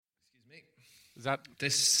Is that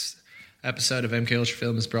This episode of MK Ultra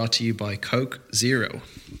Film is brought to you by Coke Zero.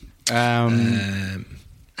 that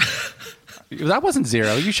wasn't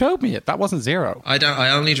zero? You showed me it. That wasn't zero. I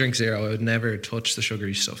only drink zero. I would never touch the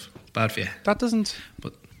sugary stuff. It's bad for you. That doesn't.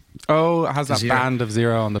 But It has that zero. band of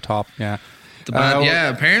zero on the top. Yeah. the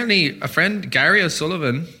bad, apparently a friend, Gary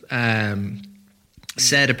O'Sullivan,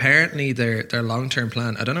 said apparently their long-term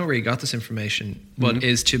plan, I don't know where he got this information, but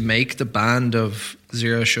is to make the band of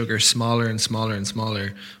zero sugar smaller and smaller and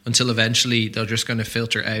smaller until eventually they're just going to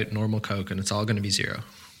filter out normal Coke and it's all going to be zero.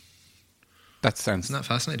 That sounds Isn't that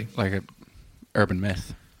fascinating? like an urban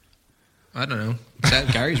myth. I don't know.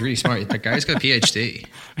 Gary's really smart. Gary's got a PhD.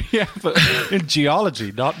 Yeah, but in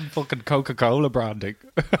geology, not in fucking Coca-Cola branding.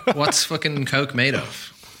 What's fucking Coke made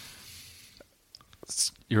of?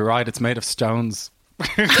 You're right, it's made of stones. They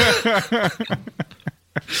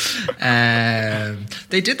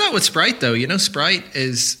did that with Sprite though. You know, Sprite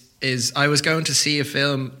is I was going to see a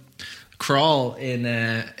film, Crawl,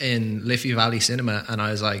 in Liffey Valley Cinema, and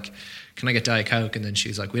I was like, can I get Diet Coke? And then she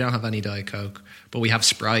was like, we don't have any Diet Coke, but we have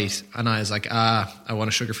Sprite. And I was like, I want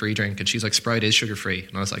a sugar-free drink. And she's like, Sprite is sugar-free.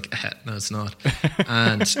 And I was like, no, it's not.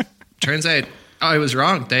 And turns out I was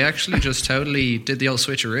wrong. They actually just totally did the old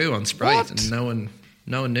switcheroo on Sprite. What? And no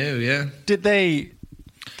one knew, yeah. Did they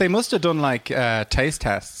must have done like taste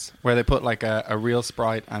tests where they put like a real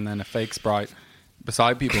Sprite and then a fake Sprite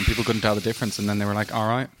beside people and people couldn't tell the difference, and then they were like, all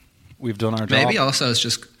right, we've done our job. Maybe also it's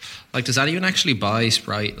just like, does anyone actually buy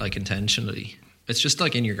Sprite like intentionally? It's just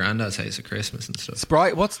like in your granddad's house at Christmas and stuff.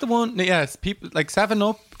 Sprite, what's the one? Yes, people like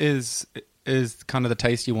 7-Up is kind of the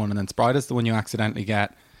tasty one, and then Sprite is the one you accidentally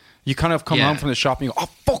get. You kind of come home from the shop and you go, oh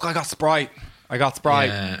fuck, I got Sprite.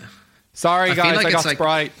 Yeah. Sorry I feel guys, like I got it's like-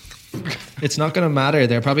 Sprite. It's not going to matter.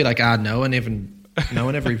 They're probably like, no one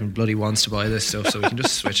ever even bloody wants to buy this stuff, so we can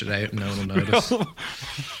just switch it out and no one will notice.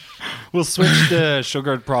 We'll switch the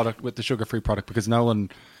sugared product with the sugar-free product because no one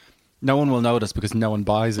will notice because no one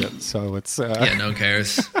buys it. So it's Yeah, no one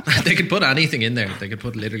cares. They could put anything in there. They could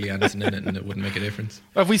put literally anything in it and it wouldn't make a difference.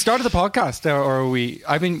 Have we started the podcast or are we?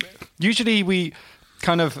 I mean, usually we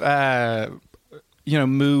kind of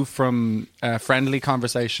move from friendly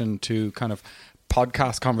conversation to kind of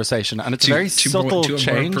podcast conversation, and it's a very subtle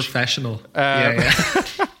change. More professional. But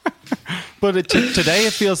today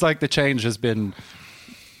it feels like the change has been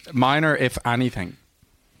minor, if anything.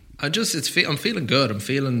 I'm feeling good. I'm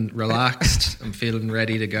feeling relaxed. I'm feeling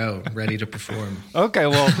ready to go. I'm ready to perform. Okay,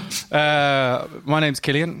 well, my name's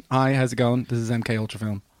Killian. Hi, how's it going? This is MK Ultra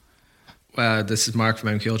Film. This is Mark from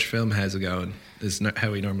MK Ultra Film. How's it going? This is not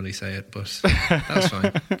how we normally say it, but that's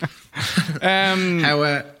fine. How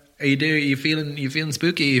are you doing? You feeling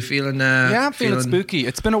spooky? You feeling? Yeah, I'm feeling spooky.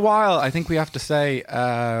 It's been a while. I think we have to say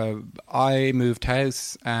I moved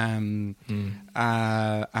house, and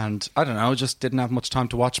I don't know, just didn't have much time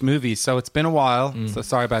to watch movies. So it's been a while. So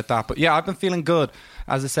sorry about that. But yeah, I've been feeling good.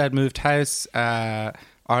 As I said, moved house.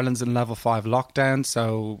 Ireland's in level 5 lockdown,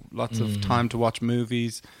 so lots of time to watch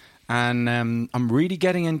movies, and I'm really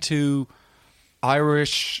getting into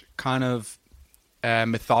Irish kind of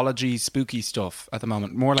mythology, spooky stuff at the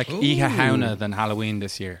moment. More like Iha Hauna than Halloween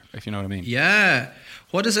this year, if you know what I mean. Yeah.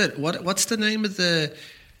 What is it? What's the name of the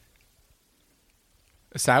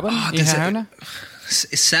Samhain? Iha Hauna?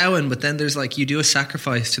 Samhain, but then there's like, you do a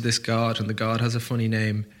sacrifice to this god and the god has a funny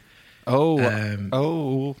name.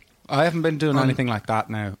 I haven't been doing anything like that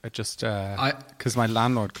now. It just because my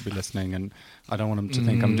landlord could be listening and I don't want him to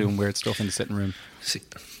think I'm doing weird stuff in the sitting room. See,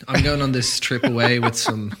 I'm going on this trip away with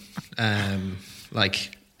some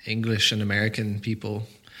like English and American people,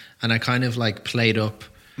 and I kind of like played up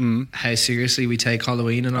how seriously we take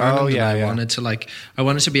Halloween in Ireland. I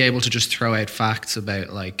wanted to be able to just throw out facts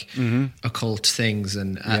about like occult things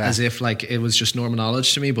and as if like it was just normal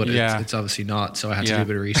knowledge to me, but it's obviously not. So I had to do a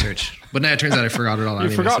bit of research. But now it turns out I forgot it all. You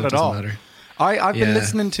anyway, forgot so it all. Matter. I've been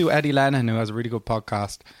listening to Eddie Lennon, who has a really good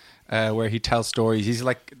podcast where he tells stories. He's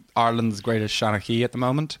like Ireland's greatest Shanachie at the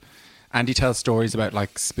moment. And he tells stories about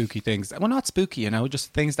like spooky things. Well, not spooky,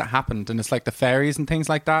 just things that happened. And it's like the fairies and things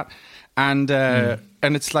like that. And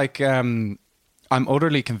it's like I'm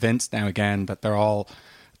utterly convinced now again that they're all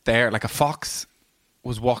there. Like a fox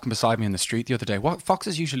was walking beside me in the street the other day.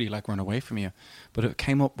 Foxes usually like run away from you, but it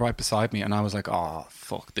came up right beside me, and I was like, "Oh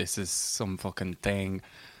fuck, this is some fucking thing."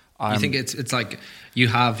 You think it's like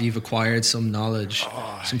you've acquired some knowledge,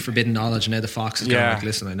 some forbidden knowledge, and now the fox is going like,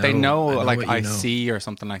 listen, I know. They know like I see or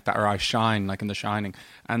something like that, or I shine, like in The Shining,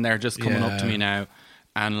 and they're just coming up to me now.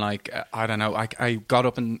 And like, I don't know, I got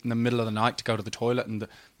up in the middle of the night to go to the toilet, and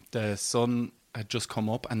the sun had just come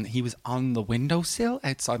up, and he was on the windowsill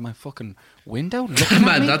outside my fucking window looking at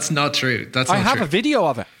Man, me. that's not true. I have a video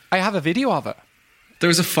of it. I have a video of it. There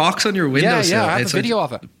was a fox on your windowsill. Yeah, I have a video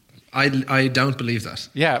of it. I don't believe that.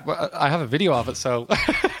 Yeah, but I have a video of it, so...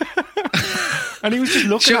 And he was just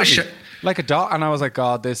looking at me like a dot, and I was like,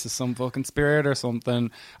 God, this is some fucking spirit or something.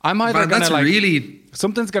 I'm either going to really...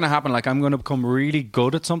 Something's going to happen, like I'm going to become really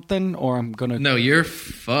good at something, or I'm going to... No, you're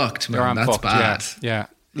fucked, man. That's fucked, bad. Yeah.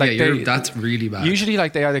 Like that's really bad. Usually,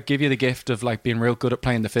 like, they either give you the gift of like being real good at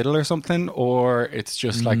playing the fiddle or something, or it's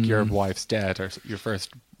just like your wife's dead, or your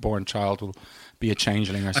firstborn child will be a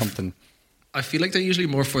changeling or something. I feel like they're usually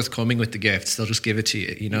more forthcoming with the gifts. They'll just give it to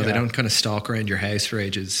you. You know, they don't kind of stalk around your house for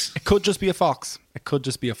ages. It could just be a fox.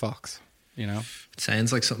 You know? It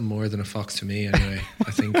sounds like something more than a fox to me anyway.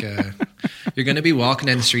 I think you're going to be walking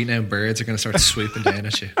down the street now and birds are going to start swooping down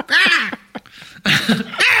at you.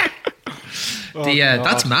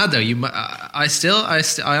 That's mad though. I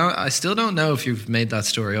still don't know if you've made that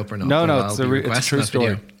story up or not. No, it's a true story.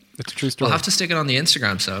 Video. It's a true story. We'll have to stick it on the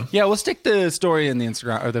Instagram, so. Yeah, we'll stick the story in the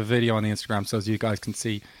Instagram, or the video on the Instagram, so as you guys can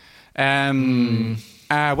see.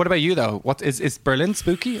 What about you, though? What is Berlin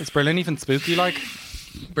spooky? Is Berlin even spooky, like?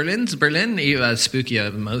 Berlin spooky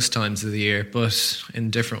at most times of the year, but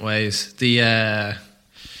in different ways. I'm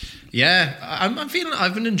feeling,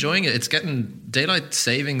 I've been enjoying it. It's getting, daylight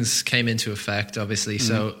savings came into effect, obviously,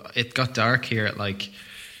 so it got dark here at like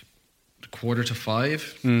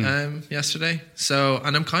 4:45 yesterday. So,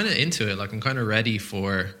 and I'm kind of into it. Like, I'm kind of ready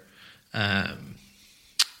for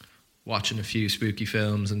watching a few spooky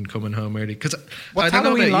films and coming home early. Because I don't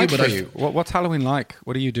know about you, but what's Halloween like?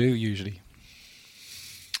 What do you do usually?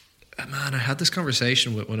 Man, I had this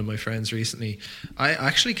conversation with one of my friends recently. I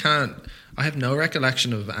have no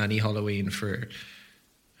recollection of any Halloween for...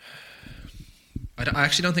 I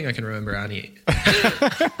actually don't think I can remember any.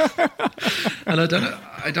 And I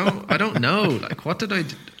don't know. Like, what did I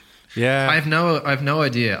do? Yeah. I have no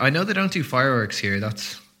idea. I know they don't do fireworks here.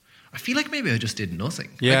 I feel like maybe I just did nothing.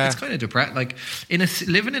 Yeah. Like, it's kind of depressing. Like,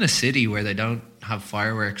 living in a city where they don't have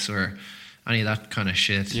fireworks or any of that kind of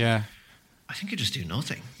shit. Yeah. I think you just do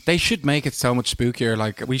nothing. They should make it so much spookier.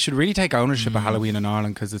 Like, we should really take ownership of Halloween in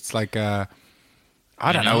Ireland, because it's like I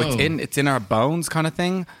don't know. It's in our bones kind of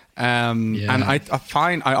thing. And I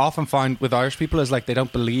often find with Irish people is like they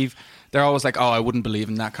don't believe. They're always like, oh, I wouldn't believe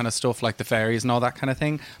in that kind of stuff, like the fairies and all that kind of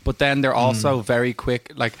thing. But then they're also very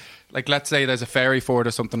quick. Like let's say there's a fairy fort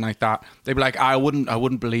or something like that. They'd be like, I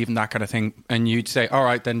wouldn't believe in that kind of thing. And you'd say, all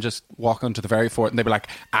right, then just walk onto the fairy fort. And they'd be like,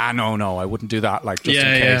 no, I wouldn't do that. Like, just in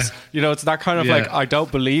case. Yeah. You know, it's that kind of like, I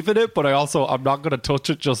don't believe in it, but I'm not going to touch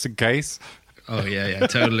it just in case. Oh yeah,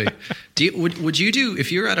 totally. Would you do,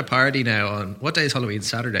 if you were at a party now on, what day is Halloween?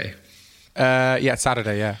 Saturday? Yeah,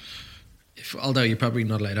 Saturday, yeah. Although you're probably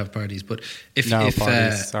not allowed to have parties, but if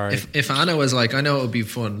Anna was like, I know it would be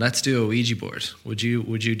fun, let's do a Ouija board, would you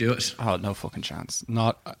do it? Oh, no fucking chance.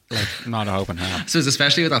 Not an open hand. So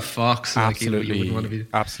especially with that fox, absolutely, like, you wouldn't want to be.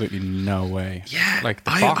 Absolutely no way. Yeah, like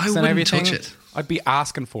the fox I and wouldn't everything. touch it. I'd be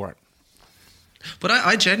asking for it. But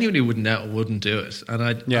I genuinely wouldn't do it, and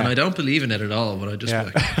I don't believe in it at all. But I just be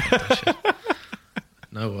like, that shit.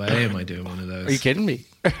 No way am I doing one of those. Are you kidding me?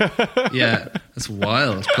 Yeah, it's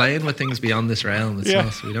wild. Playing with things beyond this realm. It's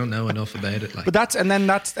not, we don't know enough about it. Like.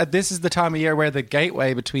 But this is the time of year where the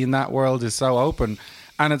gateway between that world is so open,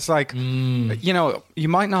 and it's like, you know, you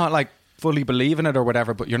might not like fully believe in it or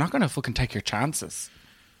whatever, but you're not going to fucking take your chances.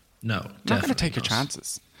 No, you're not going to take your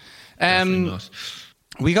chances. Definitely not.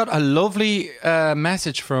 We got a lovely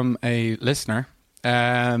message from a listener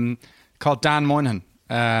called Dan Moynihan.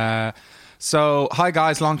 So, hi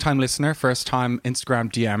guys, long time listener, first time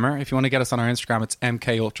Instagram DMer. If you want to get us on our Instagram, it's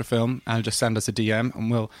MK Ultrafilm, and just send us a DM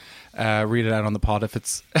and we'll read it out on the pod if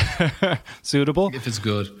it's suitable. If it's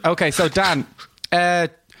good. Okay, so Dan,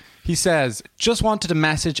 he says, just wanted a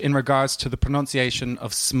message in regards to the pronunciation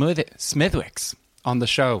of Smithwick's on the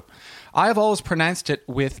show. I have always pronounced it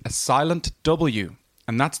with a silent W.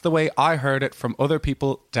 And that's the way I heard it from other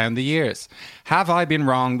people down the years. Have I been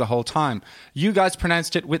wrong the whole time? You guys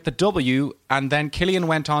pronounced it with the W, and then Killian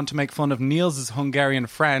went on to make fun of Niels' Hungarian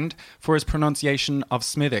friend for his pronunciation of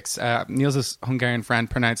Smithwick's. Niels' Hungarian friend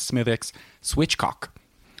pronounced Smithwick's switchcock.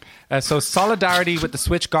 So solidarity with the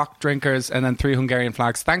switchcock drinkers, and then 3 Hungarian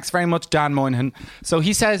flags. Thanks very much, Dan Moynihan. So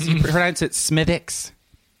he says you pronounce it Smithwick's.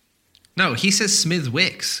 No, he says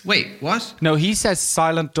Smithwick's. Wait, what? No, he says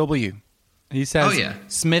silent W. He says,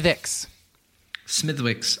 Smithwick's.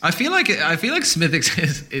 Smithwick's. I feel like Smithwick's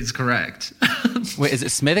is correct. Wait, is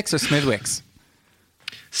it Smithwick's or Smithwick's?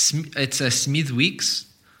 It's a Smithwick's.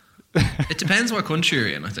 It depends what country you're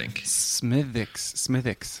in, I think. Smithwick's.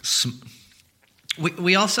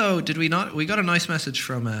 We also, did we not? We got a nice message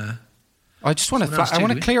from I just want Someone else I too,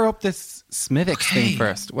 want do to we? clear up this Smithix Okay. thing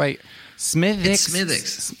first. Wait, Smithix. It's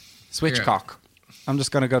Smithix. Switchcock. I'm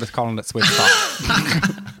just going to go to calling it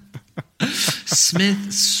Switchcock.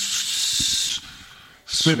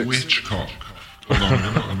 Switchcock. Hold on,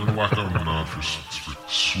 I'm gonna whack on the nod for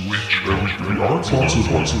switch. We are sponsored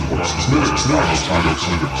by Smithix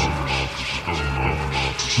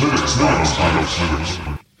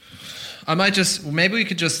now. I might just, maybe we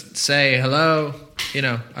could just say hello. You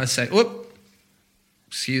know, I say, whoop.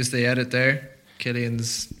 Excuse the edit there.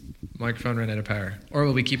 Killian's microphone ran out of power. Or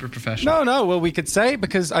will we keep it professional? No. Well, we could say,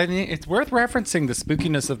 because I mean, it's worth referencing the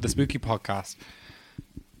spookiness of the Spooky Podcast.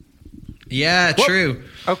 Yeah, Whoop. true.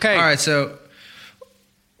 Okay. All right, so,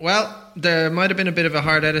 well, there might have been a bit of a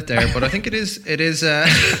hard edit there, but I think it is.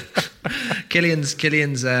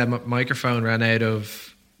 Killian's microphone ran out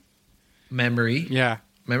of memory. Yeah.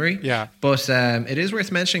 Yeah. But it is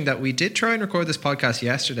worth mentioning that we did try and record this podcast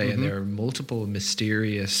yesterday, and there were multiple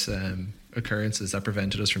mysterious occurrences that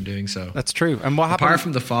prevented us from doing so. That's true. And what happened? Apart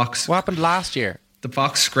from the fox. What happened last year? The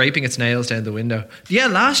fox scraping its nails down the window. Yeah,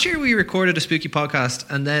 last year we recorded a spooky podcast,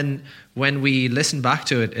 and then when we listened back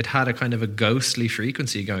to it, it had a kind of a ghostly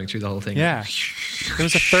frequency going through the whole thing. Yeah. There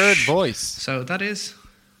was a third voice. So that is...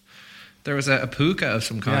 There was a puka of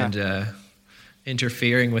some kind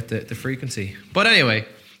interfering with the frequency. But anyway,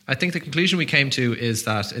 I think the conclusion we came to is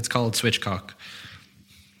that it's called Switchcock.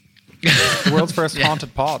 The world's first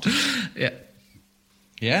haunted pod. Yeah.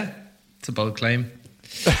 Yeah. It's a bold claim.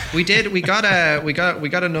 We got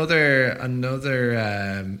another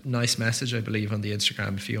nice message, I believe, on the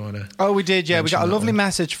Instagram if you want to. Oh, we did, yeah. We got a lovely one.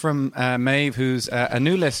 message from Maeve, who's a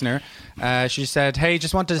new listener. She said, "Hey,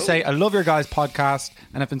 just wanted to say I love your guys' podcast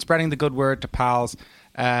and I've been spreading the good word to pals.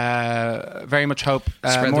 Very much hope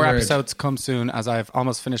Spread the more word. episodes come soon, as I've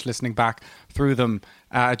almost finished listening back through them.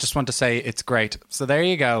 I just want to say it's great." So there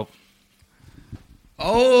you go.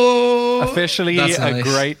 Oh, Officially that's a nice.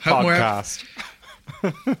 great Hope more- podcast.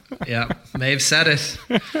 Yeah, Maeve said it.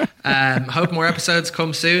 Hope more episodes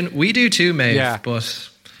come soon. We do too, Maeve, Yeah. but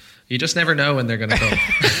you just never know when they're going to come.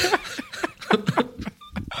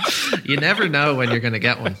 You never know when you're going to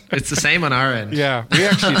get one. It's the same on our end. Yeah, we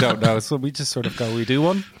actually don't know, so we just sort of go, we do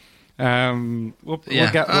one. We'll try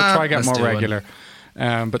to get let's more do one. regular.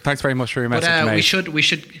 But thanks very much for your But message, Maeve. we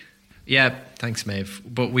should. Yeah, thanks, Maeve.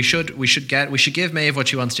 But we should give Maeve what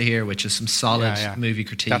she wants to hear, which is some solid movie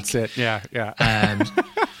critique. That's it. Yeah.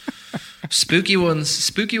 Spooky ones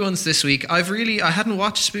this week. I hadn't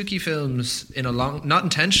watched spooky films in a long, not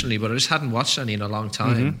intentionally, but I just hadn't watched any in a long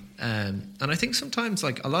time. And I think sometimes,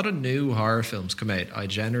 like, a lot of new horror films come out, I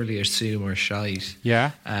generally assume are shite.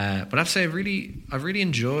 Yeah. But I have to say, I've really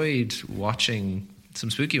enjoyed watching some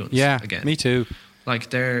spooky ones. Yeah. Again, Me too. like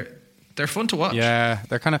they're fun to watch. Yeah,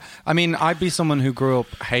 they're kind of. I mean, I'd be someone who grew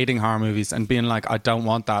up hating horror movies and being like, I don't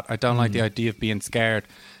want that. I don't like the idea of being scared.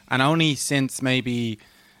 And only since maybe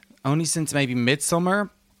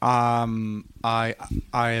Midsummer, I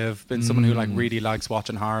have been someone who like really likes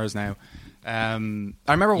watching horrors now. I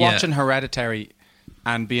remember watching Hereditary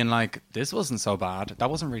and being like, this wasn't so bad.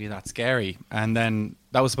 That wasn't really that scary. And then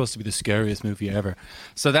that was supposed to be the scariest movie ever.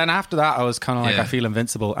 So then after that, I was kind of like, I feel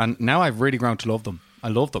invincible. And now I've really grown to love them. I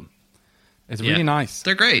love them. It's really nice.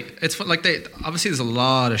 They're great. It's fun. Like obviously there's a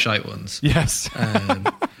lot of shite ones. Yes.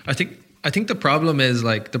 I think the problem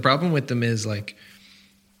with them is like,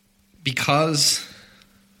 because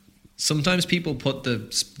sometimes people put the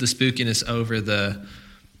spookiness over the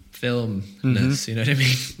filmness, you know what I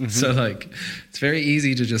mean? So like, it's very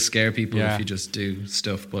easy to just scare people if you just do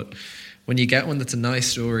stuff. But when you get one that's a nice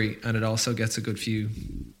story and it also gets a good few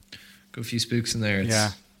spooks in there,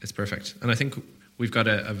 it's perfect. And I think we've got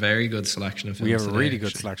a very good selection of films. We have a today, really good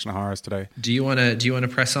actually. selection of horrors today. Do you want to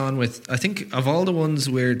press on with? I think of all the ones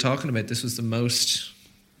we're talking about, this was the most.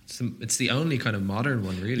 It's the only kind of modern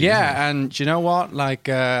one, really. Yeah, and you know what? Like,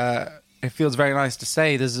 it feels very nice to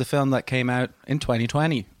say this is a film that came out in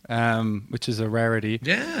 2020, which is a rarity.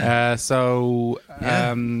 Yeah. The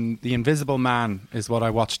Invisible Man is what I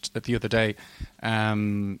watched the other day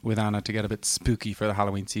with Anna to get a bit spooky for the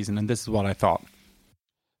Halloween season, and this is what I thought.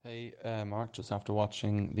 Hey, Mark, just after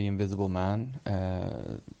watching The Invisible Man,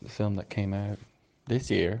 the film that came out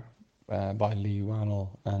this year by Lee Wannell,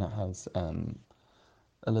 and it has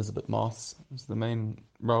Elizabeth Moss is the main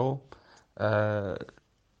role.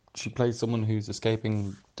 She plays someone who's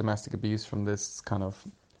escaping domestic abuse from this kind of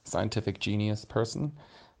scientific genius person,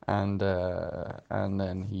 and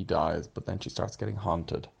then he dies, but then she starts getting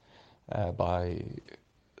haunted by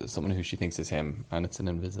someone who she thinks is him, and it's an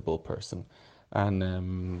invisible person. And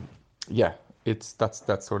that's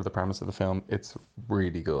sort of the premise of the film. It's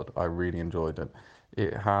really good. I really enjoyed it.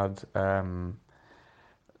 It had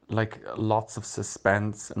like lots of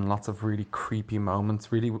suspense and lots of really creepy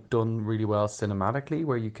moments, really done really well cinematically,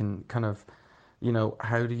 where you can kind of,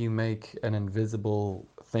 how do you make an invisible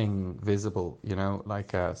thing visible,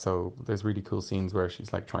 like so there's really cool scenes where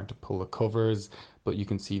she's like trying to pull the covers, but you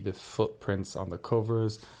can see the footprints on the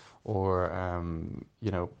covers, or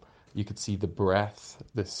you could see the breath,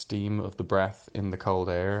 the steam of the breath in the cold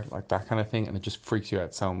air, like that kind of thing, and it just freaks you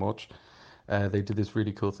out so much. They did this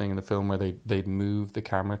really cool thing in the film where they'd move the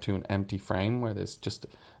camera to an empty frame where there's just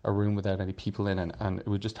a room without any people in it, and it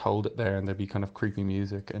would just hold it there, and there'd be kind of creepy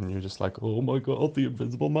music, and you're just like, oh my God, the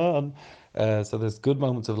Invisible Man. So there's good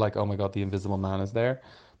moments of like, oh my God, the Invisible Man is there.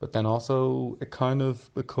 But then also it kind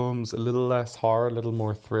of becomes a little less horror, a little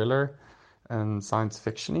more thriller and science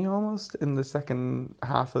fiction-y almost in the second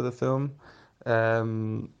half of the film.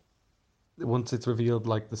 Um, Once it's revealed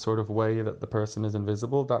like the sort of way that the person is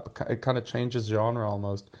invisible, that it kind of changes genre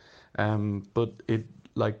almost. But it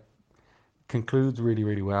like concludes really,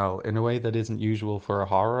 really well in a way that isn't usual for a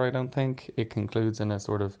horror, I don't think. It concludes in a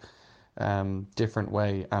sort of different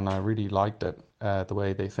way, and I really liked it, the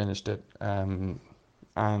way they finished it.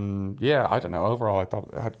 And yeah, I don't know, overall I thought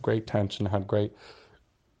it had great tension, had great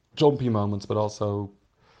jumpy moments, but also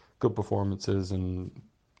good performances and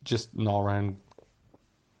just an all-round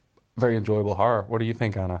very enjoyable horror. What do you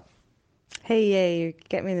think, Anna? Hey, yeah, you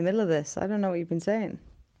get me in the middle of this. I don't know what you've been saying.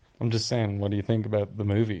 I'm just saying, what do you think about the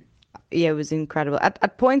movie? Yeah, it was incredible.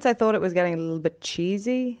 At points, I thought it was getting a little bit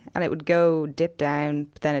cheesy, and it would go dip down,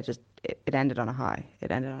 but then it ended on a high.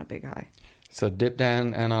 It ended on a big high. So dip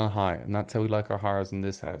down and on a high, and that's how we like our horrors in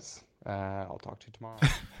this house. I'll talk to you tomorrow.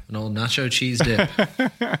 An old nacho cheese dip.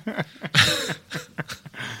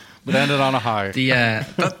 But ended on a high.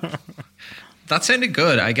 That sounded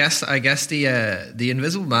good. I guess the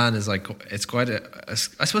Invisible Man is like, it's quite I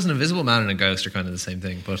suppose an Invisible Man and a ghost are kind of the same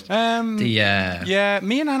thing, but yeah,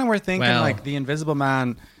 me and Anna were thinking like the Invisible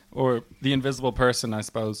Man or the Invisible Person, I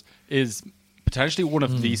suppose, is potentially one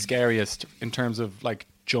of the scariest in terms of like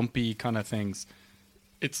jumpy kind of things.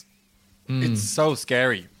 It's so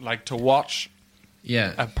scary, like to watch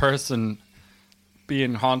a person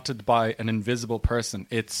being haunted by an invisible person.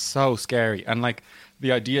 It's so scary, and like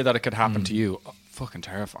the idea that it could happen to you, fucking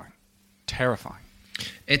terrifying.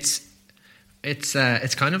 It's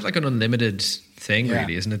kind of like an unlimited thing,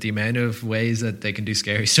 really, isn't it? The amount of ways that they can do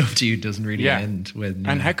scary stuff to you doesn't really end with.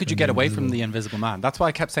 And how could you get away from the Invisible Man? That's why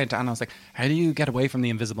I kept saying to Anna, I was like, how do you get away from the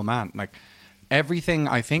Invisible Man? Like everything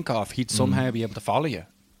I think of, he'd somehow be able to follow you.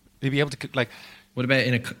 He'd be able to like. What about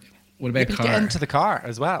a car? Get into the car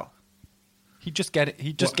as well. He'd just get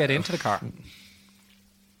into the car.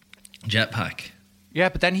 Jetpack. Yeah,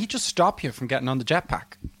 but then he'd just stop you from getting on the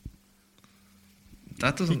jetpack.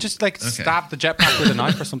 That doesn't. He'd just like stab the jetpack with a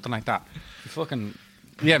knife or something like that.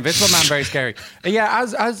 Invisible Man, very scary. Yeah,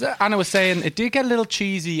 as Anna was saying, it did get a little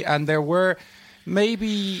cheesy, and there were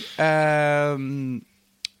maybe one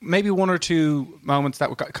or two moments that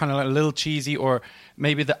were kind of like a little cheesy, or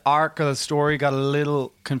maybe the arc of the story got a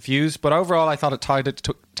little confused. But overall, I thought it tied it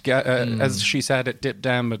together. As she said, it dipped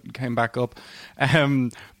down but came back up.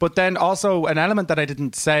 But then also an element that I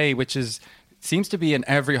didn't say, which seems to be in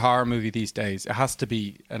every horror movie these days. It has to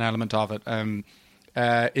be an element of it.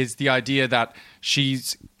 Is the idea that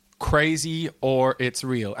she's crazy or it's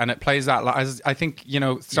real, and it plays that. As I think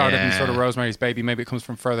started in sort of Rosemary's Baby. Maybe it comes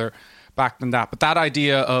from further back than that, but that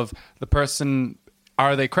idea of the person,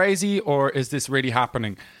 are they crazy or is this really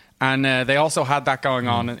happening? And they also had that going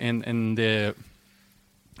on in the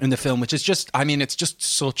film, which is just, I mean, it's just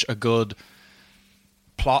such a good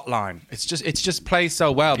plot line. It's just plays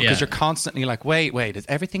so well because you're constantly like, wait, is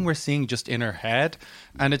everything we're seeing just in her head?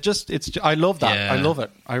 And I love that. I love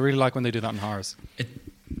it. I really like when they do that in horrors.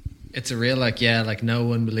 It's a real like no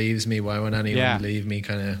one believes me. Why would anyone believe me?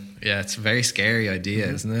 Kind of it's a very scary idea,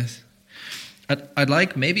 isn't it? I'd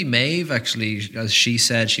like maybe Maeve actually, as she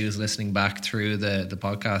said, she was listening back through the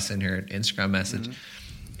podcast in her Instagram message.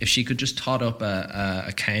 If she could just tot up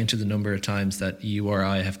a count of the number of times that you or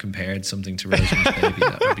I have compared something to Rosemary's Baby,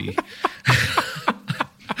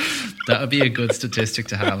 that would be a good statistic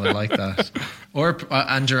to have. I like that. Or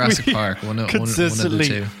and Jurassic Park, one of the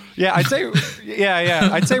two. Yeah, I'd say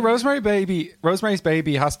I'd say Rosemary's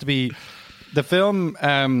Baby has to be the film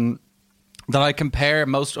that I compare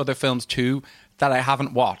most other films to that I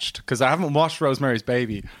haven't watched, because I haven't watched Rosemary's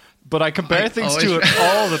Baby, but I compare things to it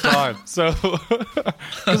all the time. So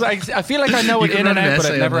because I feel like I know it in and out, but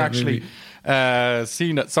I've never actually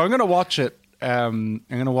seen it. So I'm going to watch it. I'm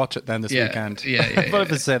going to watch it then this weekend.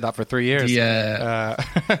 I've said that for 3 years.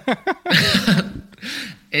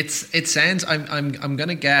 It sounds. I'm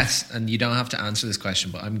gonna guess, and you don't have to answer this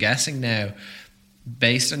question, but I'm guessing now,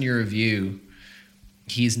 based on your review,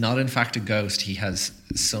 he's not in fact a ghost. He has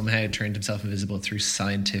somehow turned himself invisible through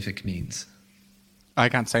scientific means. I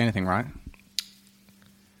can't say anything, right?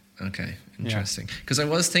 Okay, interesting. Because I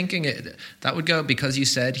was thinking that would go, because you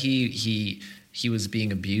said he was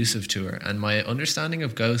being abusive to her, and my understanding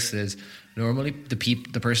of ghosts is normally the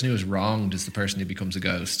person who is wronged is the person who becomes a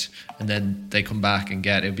ghost, and then they come back and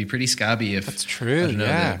get. It would be pretty scabby if that's true. I don't know,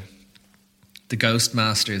 yeah. The ghost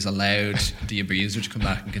masters allowed the abuser to come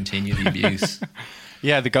back and continue the abuse.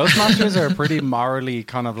 Yeah, the ghost masters are pretty morally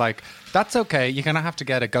kind of like, that's okay. You're gonna have to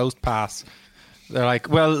get a ghost pass. They're like,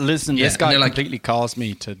 well, listen, this guy completely caused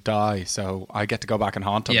me to die, so I get to go back and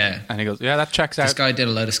haunt him. Yeah. And he goes, yeah, that checks out. This guy did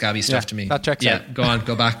a load of scabby stuff to me. That checks out. Yeah,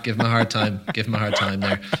 go back, give him a hard time. Give him a hard time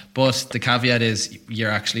there. But the caveat is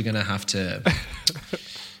you're actually going to have to...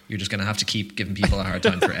 You're just going to have to keep giving people a hard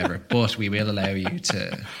time forever. But we will allow you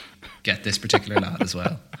to get this particular lad as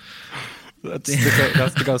well. That's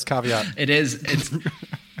the ghost caveat. It is.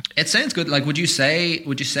 It sounds good. Like, would you say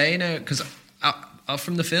now... Because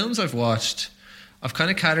from the films I've watched... I've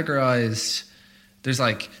kind of categorized. There's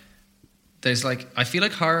like I feel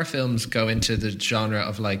like horror films go into the genre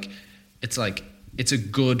of it's a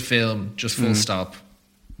good film, just full stop,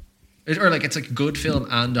 or like it's like a good film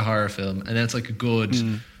and a horror film, and then it's like a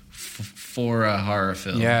good for a horror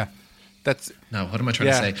film. Yeah, that's no. What am I trying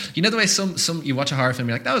to say? You know the way some you watch a horror film,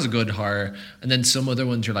 you're like, that was a good horror, and then some other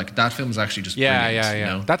ones you're like, that film was actually just brilliant. Yeah. You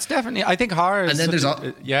know? That's definitely. I think horror. And then there's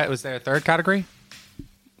it was their third category.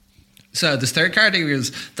 So this third category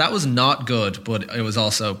was not good, but it was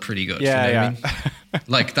also pretty good. Yeah, you know what I mean?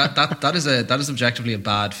 Like that is objectively a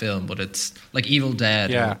bad film, but it's like Evil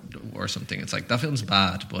Dead or something. It's like that film's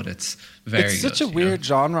bad, but it's very good. It's such a weird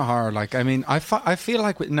genre, horror. Like, I mean, I feel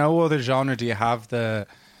like with no other genre do you have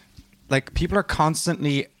people are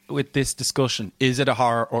constantly with this discussion: is it a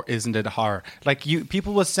horror or isn't it a horror? Like,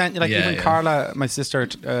 people will send even Carla, my sister,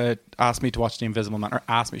 asked me to watch The Invisible Man, or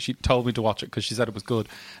asked me. She told me to watch it because she said it was good,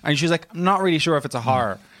 and she's like, I'm not really sure if it's a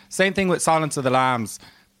horror. Same thing with Silence of the Lambs.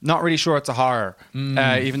 Not really sure it's a horror,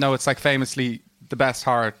 even though it's like famously the best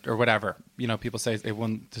horror or whatever. You know, people say it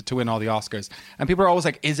won to win all the Oscars, and people are always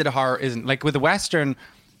like, is it a horror? Isn't, like with the Western.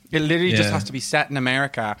 It literally just has to be set in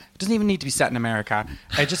America. It doesn't even need to be set in America.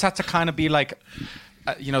 It just has to kind of be like,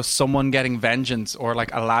 someone getting vengeance, or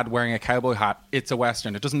like a lad wearing a cowboy hat. It's a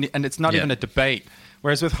Western. It doesn't, and it's not even a debate.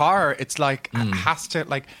 Whereas with horror, it's like it has to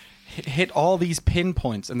like hit all these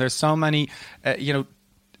pinpoints, and there's so many,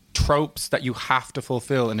 tropes that you have to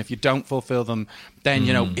fulfill, and if you don't fulfill them, then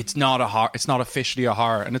it's not a horror. It's not officially a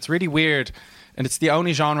horror, and it's really weird. And it's the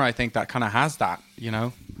only genre I think that kind of has that.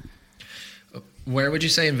 Where would you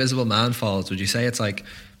say Invisible Man falls? Would you say it's like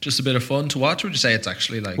just a bit of fun to watch? Or would you say it's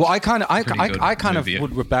actually like? Well, I kind of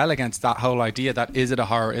would rebel against that whole idea that is it a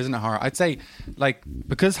horror, isn't it a horror? I'd say like,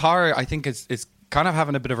 because horror I think is kind of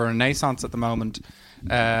having a bit of a renaissance at the moment,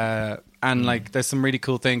 and like there's some really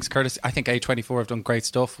cool things. I think A24 have done great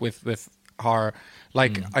stuff with horror.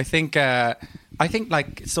 Like I think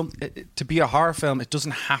like to be a horror film, it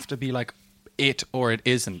doesn't have to be like it or it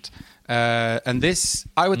isn't. And this,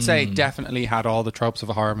 I would say, definitely had all the tropes of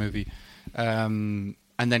a horror movie, and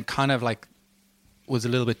then kind of like was a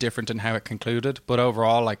little bit different in how it concluded. But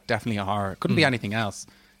overall, like definitely a horror. It couldn't be anything else.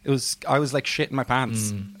 I was like shitting my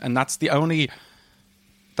pants, and that's the only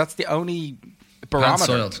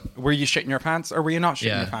barometer. Were you shitting your pants or were you not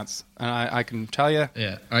shitting your pants? And I can tell you,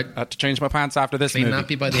 I had to change my pants after this clean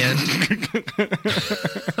movie. Nappy by the end.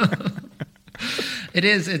 It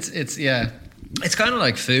is. It's yeah. It's kind of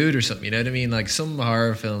like food or something, you know what I mean? Like some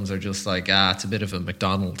horror films are just like, it's a bit of a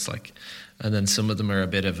McDonald's, like, and then some of them are a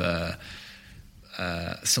bit of an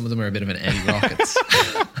Eddie Rockets,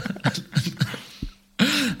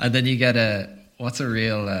 and then you get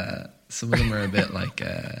some of them are a bit like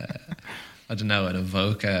I don't know, an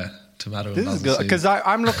Avoca tomato. This is good because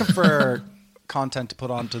I'm looking for content to put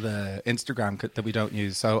onto the Instagram that we don't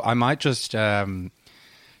use, so I might just kind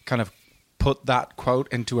of put that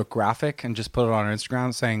quote into a graphic and just put it on our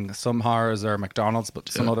Instagram saying some horrors are McDonald's but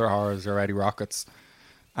some other horrors are Eddie Rockets,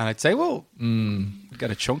 and I'd say get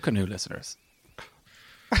a chunk of new listeners.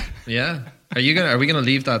 Yeah. Are we gonna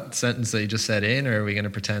leave that sentence that you just said in, or are we gonna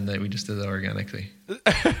pretend that we just did it organically?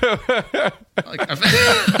 I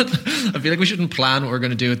feel like we shouldn't plan what we're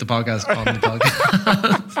gonna do with the podcast on the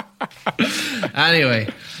podcast.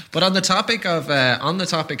 Anyway, but on the topic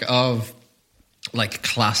of like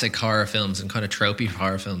classic horror films and kind of tropey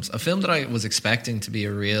horror films, a film that I was expecting to be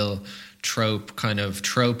a real trope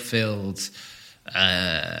filled,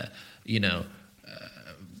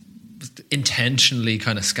 intentionally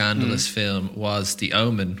kind of scandalous film was The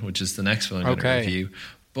Omen, which is the next film I'm going to review.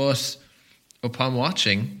 But upon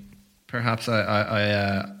watching, perhaps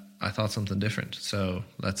I thought something different. So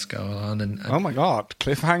let's go on and oh my god,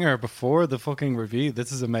 cliffhanger before the fucking review.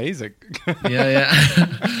 This is amazing.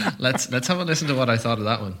 yeah. let's have a listen to what I thought of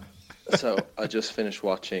that one. So I just finished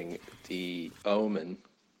watching The Omen,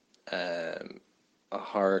 a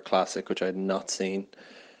horror classic which I had not seen,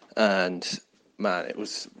 and man, it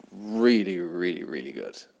was really, really, really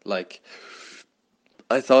good. Like,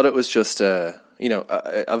 I thought it was just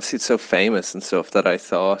obviously it's so famous and stuff that I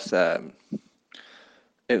thought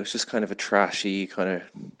it was just kind of a trashy, kind of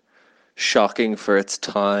shocking for its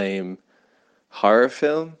time horror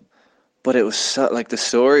film. But it was so, like, the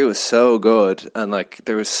story was so good, and like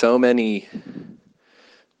there was so many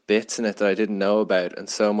bits in it that I didn't know about, and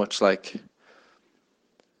so much like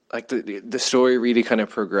the story really kind of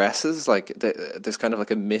progresses. Like there's kind of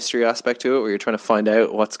like a mystery aspect to it where you're trying to find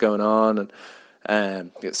out what's going on,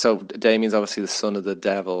 and so Damien's obviously the son of the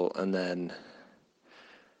devil, and then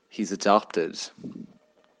he's adopted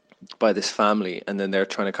by this family, and then they're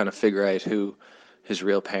trying to kind of figure out who his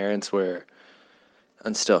real parents were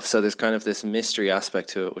and stuff. So there's kind of this mystery aspect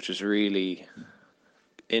to it, which is really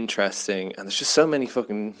interesting. And there's just so many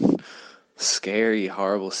fucking scary,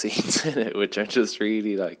 horrible scenes in it, which are just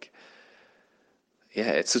really like,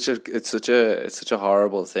 yeah, it's such a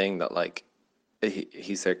horrible thing that like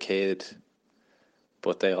he's their kid,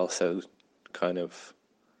 but they also kind of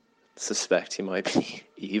suspect he might be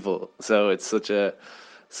evil. So it's such an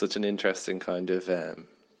interesting kind of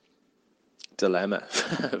dilemma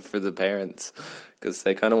for the parents, because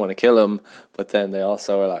they kind of want to kill him, but then they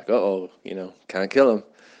also are like, can't kill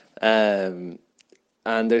him.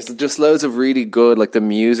 And there's just loads of really good, like the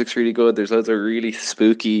music's really good. There's loads of really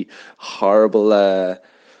spooky, horrible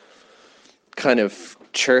kind of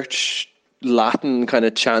church Latin kind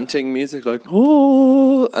of chanting music, like,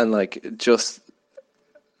 oh, and like just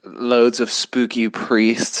loads of spooky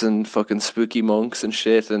priests and fucking spooky monks and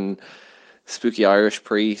shit, and spooky Irish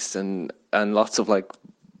priests, and lots of like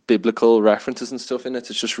biblical references and stuff in it.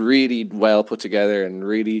 It's just really well put together and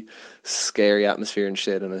really scary atmosphere and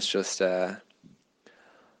shit. And it's just, I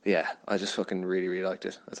just fucking really, really liked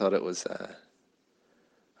it. I thought it was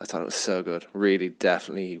so good. Really,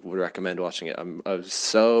 definitely would recommend watching it. I was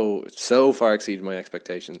so far exceeded my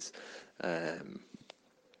expectations.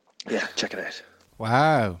 Check it out.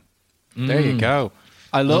 Wow. There you go.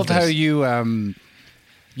 I love how you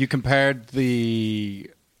compared the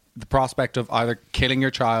prospect of either killing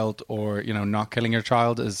your child or, not killing your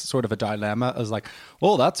child as sort of a dilemma, as like,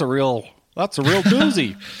 oh, that's a real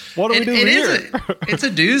doozy. What do we do here? It's a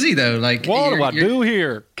doozy though. Like, what do I do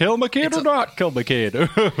here? Kill my kid or not kill my kid?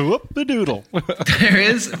 Whoop the doodle. There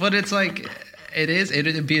is, but it's like,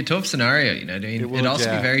 it'd be a tough scenario, you know what I mean? It'd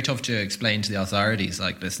also be very tough to explain to the authorities,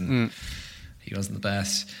 like, listen, he wasn't the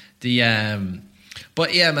best.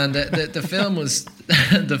 But yeah, man, the film was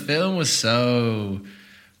the film was so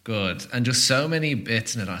good, and just so many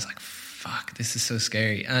bits in it. I was like, fuck, this is so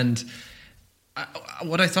scary. And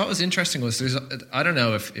what I thought was interesting was I don't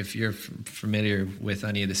know if you're familiar with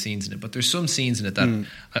any of the scenes in it, but there's some scenes in it that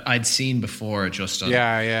I'd seen before, just on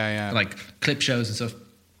like clip shows and stuff.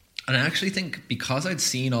 And I actually think because I'd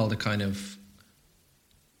seen all the kind of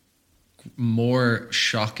more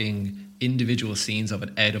shocking individual scenes of it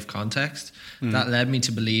out of context, that led me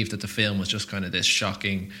to believe that the film was just kind of this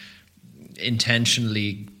shocking,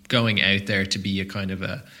 intentionally going out there to be a kind of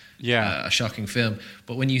a shocking film.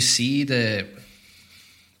 But when you see the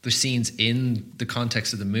scenes in the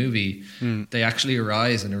context of the movie, they actually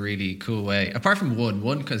arise in a really cool way. Apart from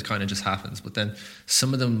one kind of just happens, but then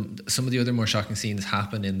some of the other more shocking scenes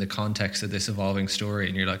happen in the context of this evolving story,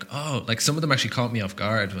 and you're like, oh, like some of them actually caught me off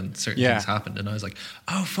guard when certain things happened, and I was like,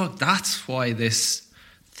 oh fuck, that's why this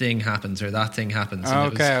thing happens or that thing happens.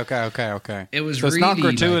 And Okay. It was so it's really not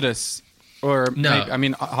gratuitous, or no. I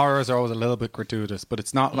mean, horrors are always a little bit gratuitous, but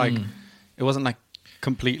it's not like it wasn't like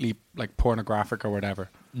completely like pornographic or whatever.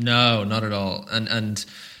 No, not at all. And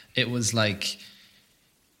it was like,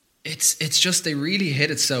 it's just, they really hit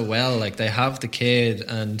it so well. Like, they have the kid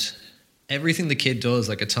and everything the kid does.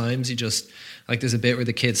 Like, at times you just, like, there's a bit where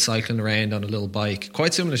the kid's cycling around on a little bike,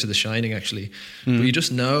 quite similar to The Shining actually, but you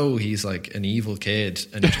just know he's like an evil kid,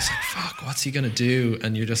 and you're just like, fuck, what's he gonna do?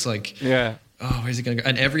 And you're just like, oh, where's he gonna go?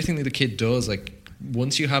 And everything that the kid does, like,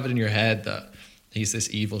 once you have it in your head that he's this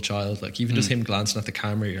evil child, like, even just him glancing at the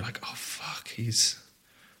camera, you're like, oh fuck, he's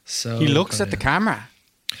so... He looks at the camera.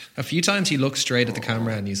 A few times he looks straight at the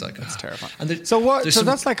camera and he's like, that's terrifying. And so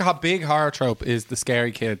that's like a big horror trope, is the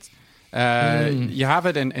scary kids. You have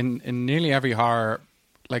it in nearly every horror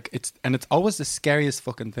like it's always the scariest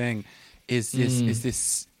fucking thing is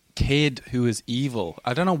this kid who is evil.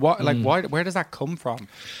 I don't know what, like, where does that come from?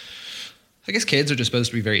 I guess kids are just supposed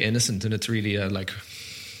to be very innocent, and it's really like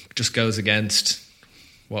just goes against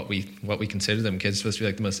what we consider them. Kids are supposed to be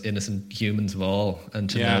like the most innocent humans of all, and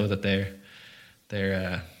to know that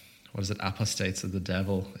they're what is it, apostates of the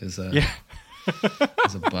devil is a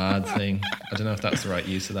bad thing. I don't know if that's the right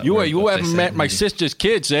use of that word. You haven't met my sister's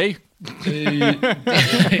kids, eh?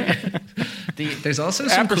 There's also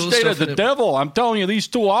some cool apostate stuff of the devil. I'm telling you, these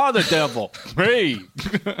two are the devil. Hey.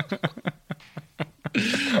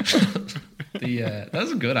 That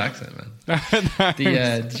was a good accent, man.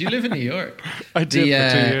 Did you live in New York? I did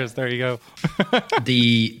for 2 years. There you go.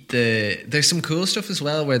 There's some cool stuff as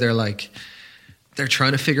well where they're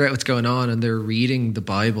trying to figure out what's going on, and they're reading the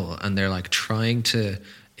Bible, and they're like trying to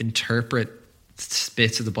interpret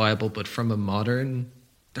bits of the Bible, but from a modern.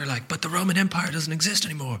 They're like, but the Roman Empire doesn't exist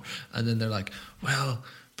anymore, and then they're like, well,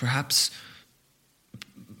 perhaps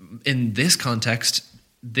in this context,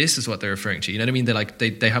 this is what they're referring to. You know what I mean?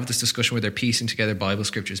 They have this discussion where they're piecing together Bible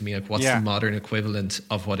scriptures, and being like, what's the modern equivalent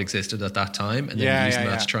of what existed at that time, and then using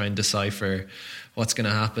that to try and decipher what's going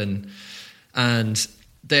to happen. And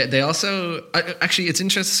they also actually, it's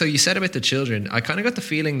interesting. So you said about the children, I kind of got the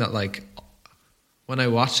feeling that like when I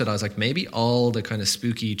watched it, I was like, maybe all the kind of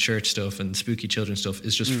spooky church stuff and spooky children stuff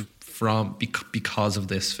is just because of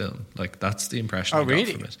this film. Like that's the impression I got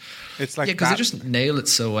from it. It's like because they just nail it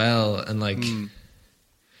so well, and like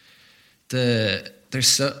it's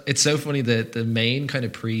so funny that the main kind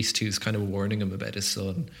of priest who's kind of warning him about his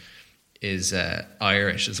son is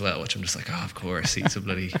Irish as well, which I'm just like, oh, of course, he's a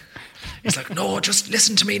bloody. He's like, no, just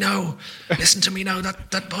listen to me now. Listen to me now.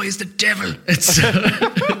 That boy is the devil. It's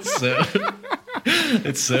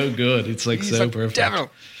so good. It's like he's so perfect.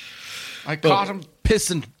 Devil. I caught him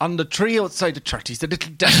pissing on the tree outside the church. He's a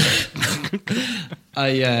little devil.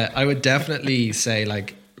 I would definitely say,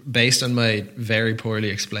 like, based on my very poorly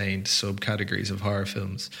explained subcategories of horror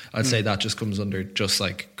films, I'd say that just comes under just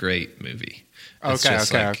like great movie. Okay.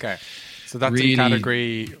 So that's really, in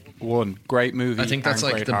category 1, great movie. I think that's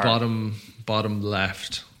like the bottom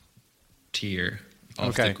left tier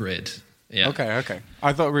of the grid. Yeah. Okay.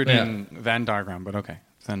 I thought we were doing Venn diagram, but okay.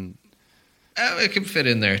 Then it can fit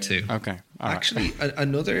in there too. Okay. Actually,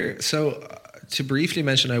 another. So to briefly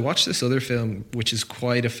mention, I watched this other film, which is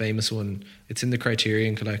quite a famous one. It's in the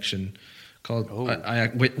Criterion Collection, called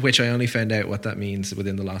which I only found out what that means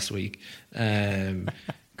within the last week.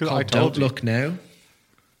 Called Don't Look Now.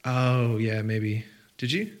 Oh yeah, maybe.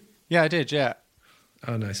 Did you? Yeah, I did. Yeah.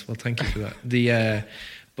 Oh, nice. Well, thank you for that.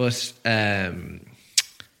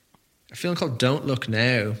 A film called Don't Look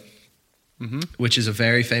Now, which is a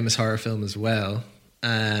very famous horror film as well.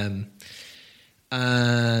 And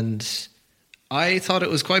I thought it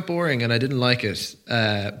was quite boring and I didn't like it.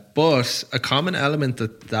 But a common element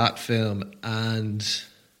that film and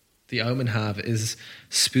the Omen have is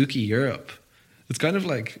spooky Europe. It's kind of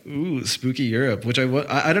like, ooh, spooky Europe, which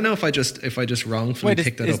I don't know if I just wrongfully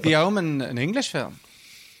picked that up. Is the Omen an English film?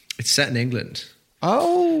 It's set in England.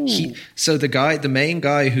 Oh. So the main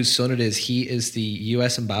guy whose son it is, he is the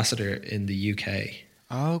US ambassador in the UK.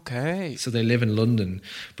 Okay. So they live in London.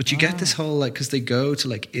 But you get this whole, like, because they go to,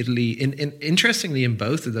 like, Italy. Interestingly, in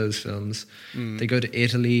both of those films, they go to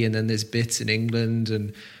Italy and then there's bits in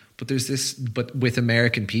England. But there's this, but with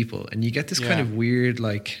American people. And you get this kind of weird,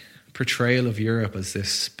 like, portrayal of Europe as this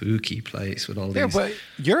spooky place with all these. Yeah, but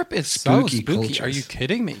Europe is so spooky. Cultures. Are you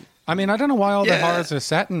kidding me? I mean, I don't know why all the horrors are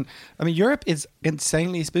set in. I mean, Europe is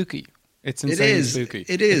insanely spooky. It's insanely spooky.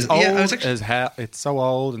 It is. It's old as hell. It's so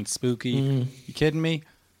old and spooky. You kidding me?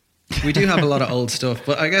 We do have a lot of old stuff,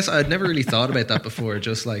 but I guess I'd never really thought about that before.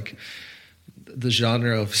 Just like the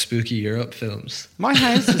genre of spooky Europe films. My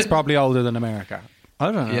house is probably older than America. I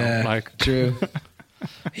don't know. Yeah, like true.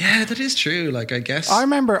 Yeah, that is true. Like, I guess I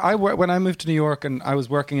remember when I moved to New York and I was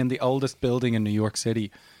working in the oldest building in New York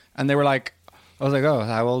City, and they were like, I was like, oh,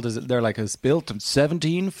 how old is it? They're like, it's built in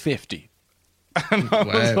 1750. And I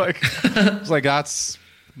was like, that's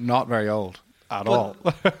not very old at all.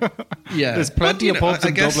 Yeah, there's plenty of pubs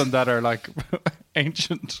in Dublin that are like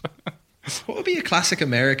ancient. What would be a classic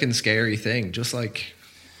American scary thing? Just like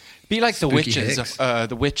be like the witches,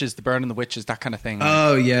 the burning the witches, that kind of thing.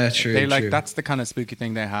 Oh yeah, true. They true. that's the kind of spooky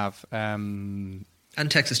thing they have. And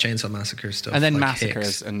Texas Chainsaw Massacre stuff, and then like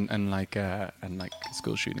massacres and like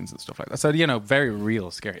school shootings and stuff like that. So very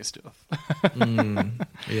real, scary stuff.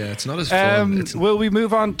 Yeah, it's not as fun. Will we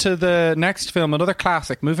move on to the next film? Another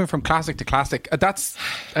classic. Moving from classic to classic. That's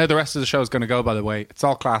how the rest of the show is going to go. By the way, it's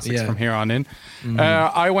all classics from here on in.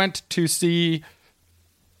 I went to see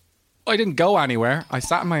I didn't go anywhere. I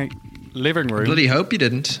sat in my living room. Bloody hope you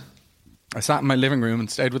didn't. I sat in my living room and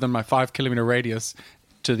stayed within my 5 kilometer radius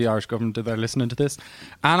to the Irish government if they're listening to this.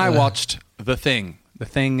 And I watched The Thing. The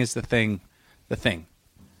Thing is the thing. The Thing.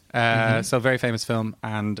 So very famous film,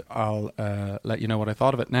 and I'll let you know what I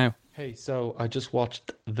thought of it now. Hey, so I just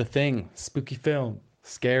watched The Thing, spooky film,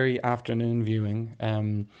 scary afternoon viewing.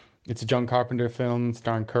 It's a John Carpenter film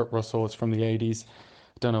starring Kurt Russell. It's from the 80s.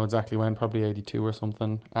 I don't know exactly when, probably 82 or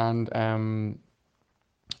something. And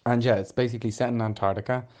yeah, it's basically set in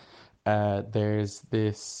Antarctica. There's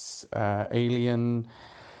this alien,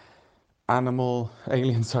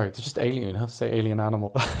 sorry, it's just alien, I have to say alien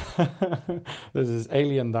animal. There's this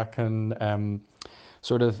alien that can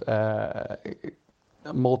sort of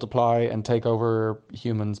multiply and take over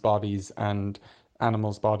humans' bodies and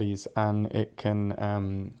animals' bodies, and it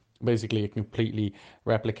can basically it completely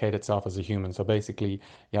replicate itself as a human. So basically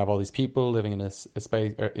you have all these people living in a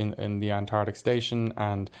space in the Antarctic station,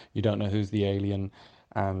 and you don't know who's the alien,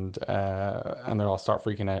 and they all start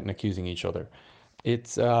freaking out and accusing each other.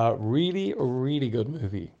 It's a really, really good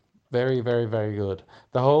movie. Very, very, very good.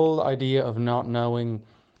 The whole idea of not knowing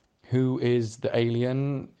who is the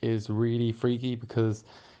alien is really freaky because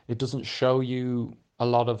it doesn't show you a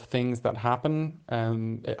lot of things that happen.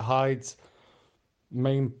 It hides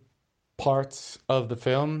main parts of the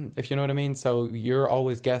film, if you know what I mean. So you're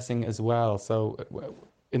always guessing as well. So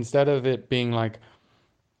instead of it being like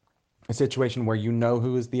a situation where you know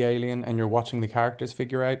who is the alien and you're watching the characters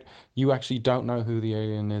figure out, you actually don't know who the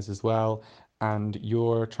alien is as well, and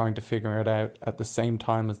you're trying to figure it out at the same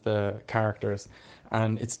time as the characters,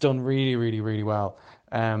 and it's done really, really, really well.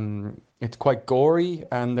 It's quite gory,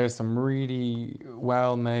 and there's some really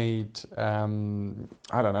well made I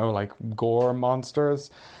don't know, like gore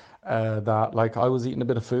monsters that, like, I was eating a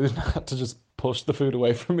bit of food and I had to just push the food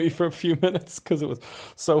away from me for a few minutes because it was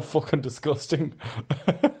so fucking disgusting.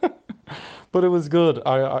 But it was good.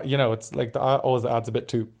 I you know, it's like always adds a bit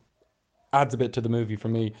to the movie for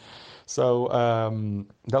me. So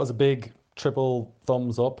that was a big triple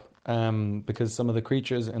thumbs up because some of the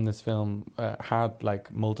creatures in this film had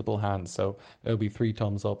like multiple hands. So it'll be 3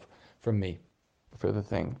 thumbs up from me for The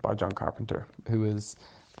Thing by John Carpenter, who is,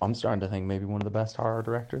 I'm starting to think, maybe one of the best horror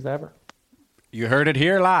directors ever. You heard it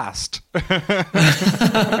here last. I'm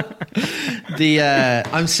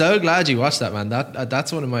so glad you watched that, man.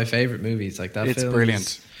 That's one of my favorite movies. Like that, it's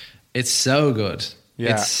brilliant. It's so good.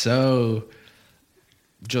 Yeah, it's so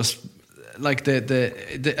just like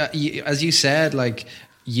the as you said, like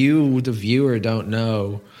you, the viewer, don't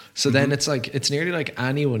know. So then it's like, it's nearly like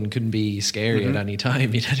anyone can be scary at any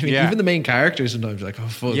time. You know what I mean? Yeah. Even the main characters sometimes are like, oh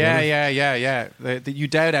fuck. Yeah. You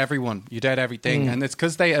doubt everyone. You doubt everything. And it's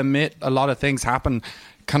because they admit a lot of things happen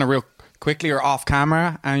kind of real quickly or off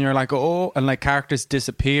camera, and you're like, oh, and like characters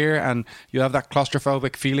disappear, and you have that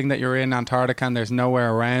claustrophobic feeling that you're in Antarctica and there's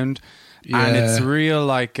nowhere around. Yeah. And it's real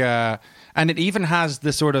like, and it even has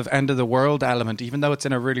the sort of end of the world element, even though it's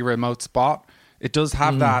in a really remote spot. It does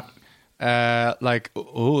have that like,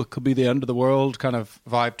 oh, it could be the end of the world kind of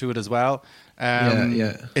vibe to it as well.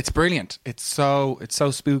 It's brilliant. It's so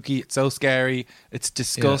spooky. It's so scary. It's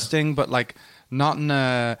disgusting, but like not in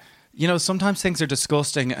a, you know, sometimes things are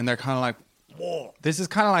disgusting and they're kind of like, whoa. This is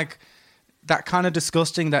kind of like that kind of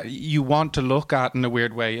disgusting that you want to look at in a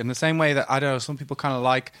weird way. In the same way that, I don't know, some people kind of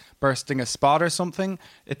like bursting a spot or something.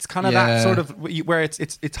 It's kind of that sort of where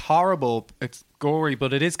it's horrible, it's gory,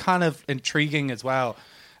 but it is kind of intriguing as well.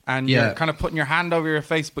 And you're kind of putting your hand over your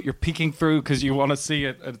face, but you're peeking through because you want to see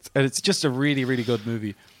it. It's just a really, really good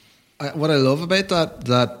movie. What I love about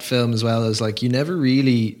that film as well is like you never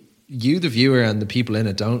really, you the viewer and the people in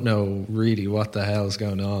it don't know really what the hell's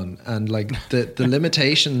going on, and like the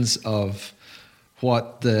limitations of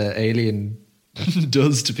what the alien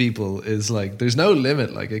does to people is like there's no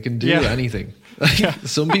limit. Like it can do anything. Like,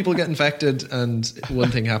 some people get infected and one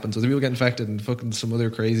thing happens. Other people get infected and fucking some other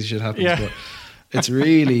crazy shit happens. Yeah. But it's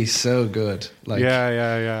really so good. Like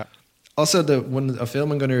Also, a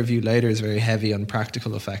film I'm going to review later is very heavy on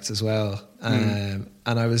practical effects as well. And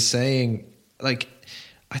I was saying, like,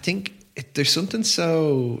 I think there's something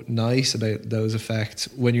so nice about those effects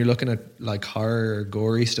when you're looking at like horror or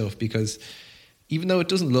gory stuff, because even though it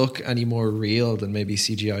doesn't look any more real than maybe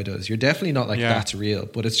CGI does, you're definitely not like, that's real,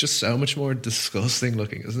 but it's just so much more disgusting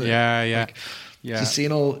looking, isn't it? Like, just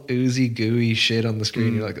seeing all oozy, gooey shit on the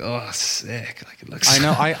screen, you're like, oh, sick. Like, it looks. I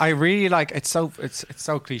know. I really like. It's so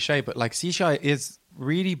cliche, but like CGI is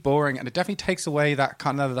really boring, and it definitely takes away that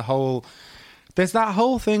kind of the whole. There's that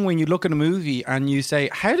whole thing when you look at a movie and you say,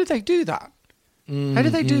 "How did they do that? How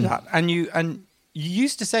did they do that?" And you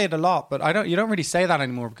used to say it a lot, but you don't really say that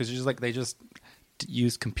anymore because you're just like, they just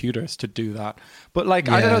use computers to do that. But like,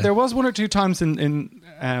 I don't know, there was one or two times in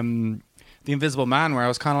The Invisible Man where I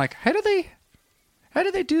was kind of like, how do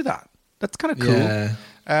they do that? That's kind of cool.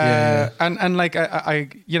 And like, I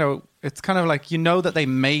you know, it's kind of like, you know, that they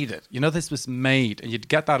made it. You know, this was made. And you'd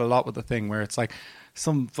get that a lot with the thing where it's like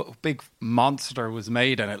some big monster was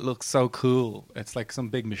made and it looks so cool. It's like some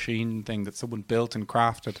big machine thing that someone built and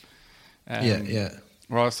crafted.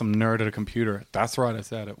 Or some nerd at a computer. That's right, I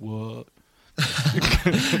said it. What?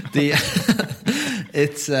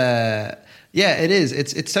 It's it is.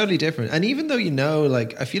 It's totally different. And even though, you know,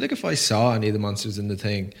 like, I feel like if I saw any of the monsters in the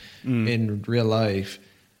thing in real life,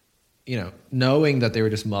 you know, knowing that they were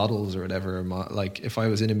just models or whatever, like if I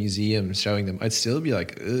was in a museum showing them, I'd still be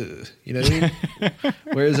like, ugh, you know what I mean?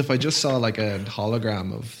 Whereas if I just saw like a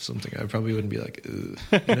hologram of something, I probably wouldn't be like, ugh,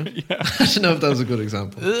 you know? I don't know if that was a good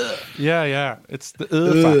example. Yeah. It's the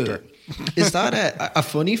factor. Is that a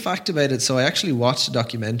funny fact about it? So I actually watched a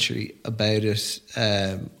documentary about it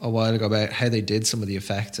a while ago about how they did some of the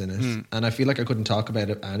effects in it. And I feel like I couldn't talk about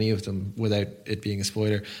any of them without it being a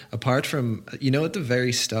spoiler. Apart from, you know, at the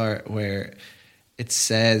very start where it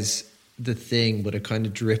says the thing, but it kind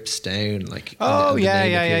of drips down. Like,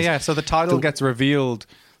 yeah. So the title gets revealed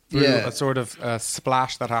through a sort of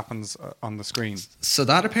splash that happens on the screen. So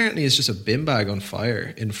that apparently is just a bin bag on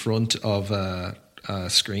fire in front of a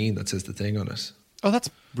screen that says the thing on it. Oh, that's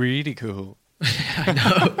really cool. I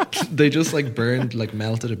know. They just like burned, like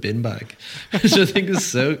melted a bin bag, which I think is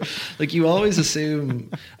so, like, you always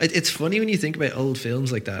assume, it's funny when you think about old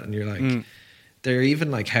films like that and you're like, they're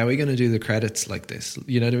even like, how are we going to do the credits like this?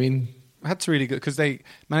 You know what I mean? That's really good because they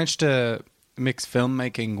managed to mix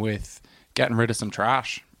filmmaking with getting rid of some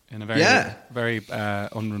trash in a very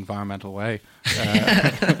unenvironmental way.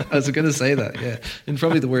 I was going to say that, in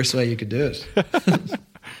probably the worst way you could do it.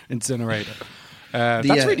 Incinerate it.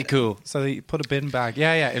 That's really cool. So they put a bin bag.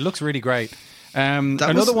 Yeah, it looks really great.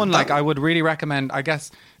 Another one I would really recommend, I guess,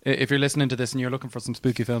 if you're listening to this and you're looking for some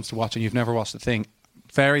spooky films to watch and you've never watched The Thing,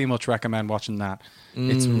 very much recommend watching that.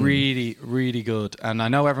 It's really, really good. And I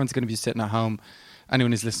know everyone's going to be sitting at home,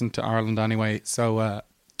 anyone who's listening to Ireland anyway, so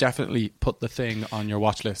definitely put The Thing on your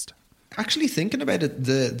watch list. Actually, thinking about it,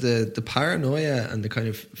 the paranoia and the kind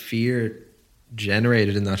of fear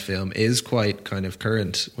generated in that film is quite kind of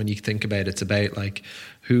current when you think about it. It's about like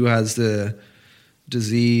who has the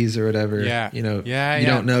disease or whatever. You know, you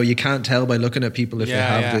don't know. You can't tell by looking at people if they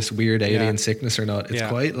have this weird alien sickness or not. It's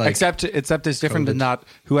quite like, except it's different than that.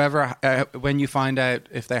 Whoever, when you find out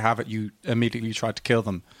if they have it, you immediately try to kill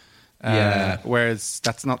them. Whereas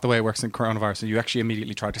that's not the way it works in coronavirus. You actually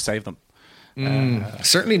immediately try to save them.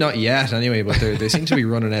 Certainly not yet anyway, but they seem to be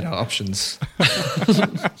running out of options.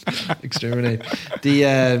 Exterminate.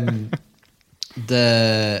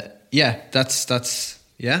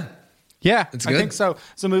 Yeah, it's I good. think so.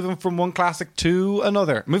 So moving from one classic to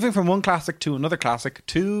another. Moving from one classic to another classic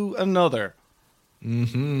to another.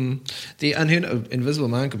 And who knows, Invisible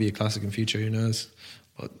Man could be a classic in future, who knows?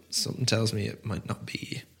 But something tells me it might not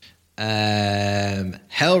be. Hellraiser.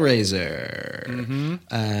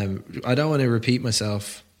 I don't want to repeat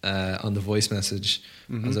myself on the voice message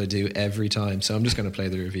as I do every time, so I'm just going to play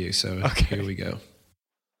the review. So here we go.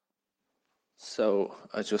 So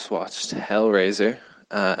I just watched Hellraiser,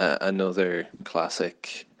 another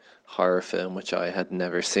classic horror film which I had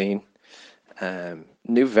never seen.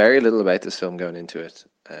 Knew very little about this film going into it.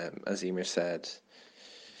 As Emer said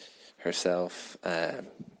herself,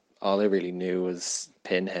 all I really knew was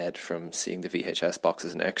Pinhead from seeing the VHS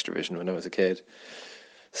boxes in Extravision when I was a kid.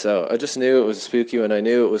 So I just knew it was a spooky one. I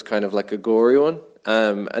knew it was kind of like a gory one.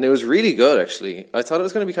 And it was really good, actually. I thought it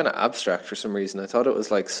was going to be kind of abstract for some reason. I thought it was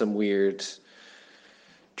like some weird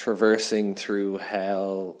traversing through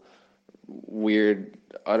hell, weird,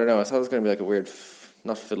 I don't know. I thought it was going to be like a weird,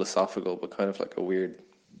 not philosophical, but kind of like a weird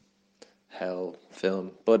hell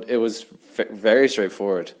film. But it was very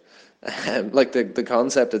straightforward. Like the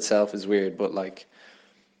concept itself is weird, but like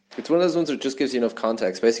it's one of those ones that just gives you enough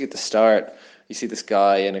context. Basically at the start you see this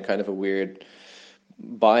guy in a kind of a weird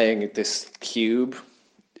buying this cube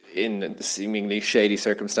in seemingly shady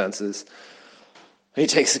circumstances. He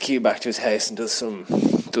takes the cube back to his house and does some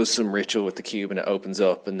ritual with the cube, and it opens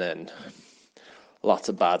up, and then lots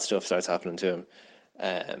of bad stuff starts happening to him.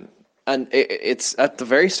 And it's at the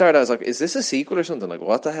very start I was like, is this a sequel or something? Like,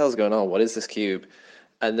 what the hell's going on? What is this cube?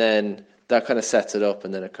 And then that kind of sets it up,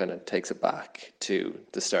 and then it kind of takes it back to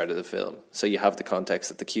the start of the film. So you have the context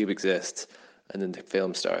that the cube exists, and then the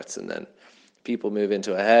film starts, and then people move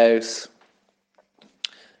into a house,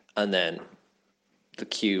 and then the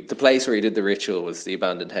cube. The place where he did the ritual was the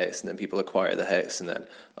abandoned house, and then people acquire the house, and then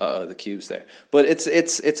the cube's there. But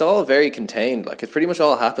it's all very contained. Like, it pretty much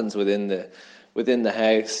all happens within the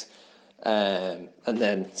house, and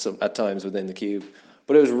then some at times within the cube.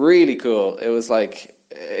 But it was really cool. It was like,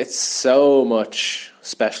 it's so much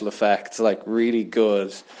special effects, like really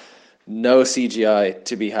good. No CGI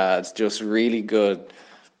to be had, just really good,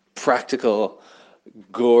 practical,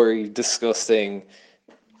 gory, disgusting,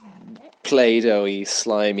 Play-Doh-y,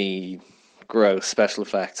 slimy, gross special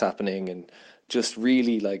effects happening, and just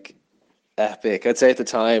really like epic. I'd say at the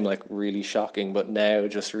time like really shocking, but now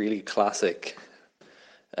just really classic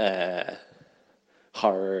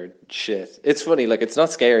horror shit. It's funny, like it's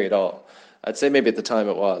not scary at all. I'd say maybe at the time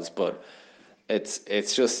it was, but it's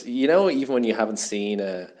just, you know, even when you haven't seen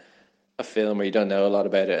a film or you don't know a lot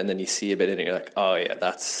about it, and then you see a bit in it, you're like, oh yeah,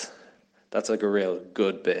 that's like a real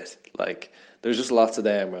good bit. Like, there's just lots of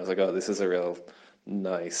them where I was like, oh, this is a real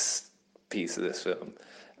nice piece of this film.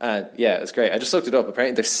 And yeah, it's great. I just looked it up.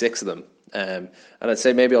 Apparently there's 6 of them. And I'd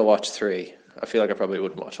say maybe I'll watch 3. I feel like I probably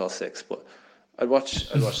wouldn't watch all 6, but I'd watch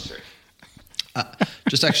 3.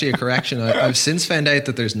 Just actually a correction. I've since found out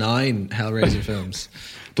that there's 9 Hellraiser films.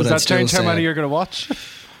 Does that change how many you're going to watch?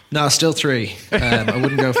 No, still 3. I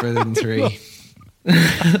wouldn't go further than 3.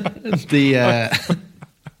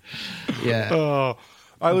 Yeah. Oh,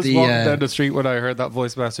 I was walking down the street when I heard that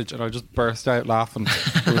voice message, and I just burst out laughing.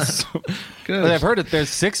 It was so good. I've heard it. There's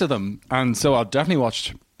 6 of them, and so I'll definitely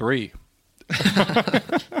watch 3.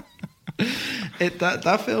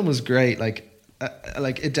 That film was great. Like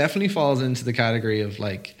it definitely falls into the category of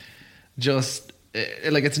like, just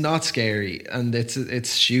like, it's not scary and it's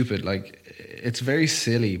stupid. Like, it's very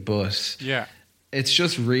silly, but yeah, it's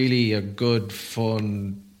just really a good,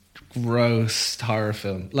 fun, gross horror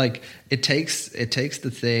film. Like, it takes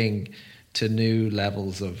the thing to new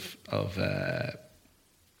levels of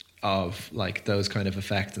like those kind of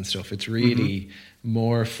effects and stuff. It's really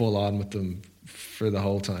more full on with them for the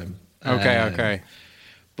whole time. Okay.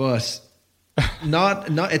 But not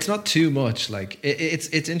it's not too much. Like,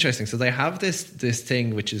 it's interesting. So they have this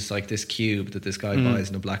thing which is like this cube that this guy buys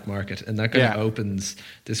in a black market, and that kind of opens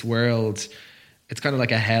this world. It's kind of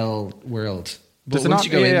like a hell world. But once you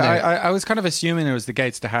go in there, I was kind of assuming it was the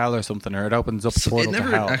gates to hell or something, or it opens up a portal to hell.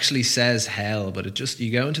 It never actually says hell, but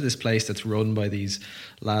you go into this place that's run by these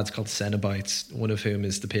lads called Cenobites, one of whom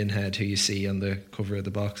is the Pinhead who you see on the cover of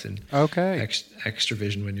the box in Extra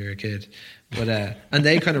Vision when you're a kid. But and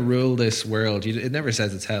they kind of rule this world. It never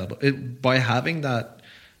says it's hell, but by having that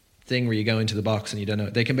thing where you go into the box and you don't know,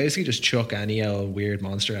 they can basically just chuck any old weird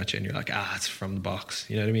monster at you, and you're like, it's from the box.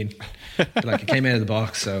 You know what I mean? Like, it came out of the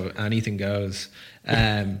box, so anything goes.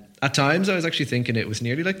 At times I was actually thinking it was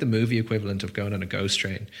nearly like the movie equivalent of going on a ghost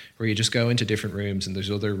train, where you just go into different rooms and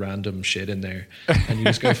there's other random shit in there, and you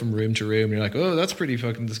just go from room to room, and you're like, oh, that's pretty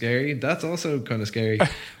fucking scary, that's also kind of scary,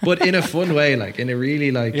 but in a fun way, like in a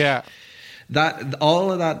really like, yeah, that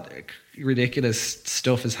all of that ridiculous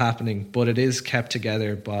stuff is happening, but it is kept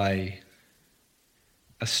together by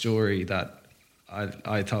a story that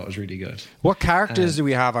I thought was really good. What characters do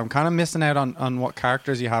we have? I'm kind of missing out on what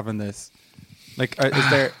characters you have in this. Like, is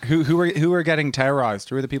there who are getting terrorized?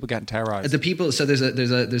 Who are the people getting terrorized? The people. So there's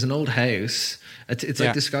an old house. It's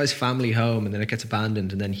like this guy's family home, and then it gets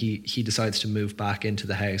abandoned, and then he decides to move back into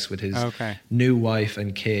the house with his new wife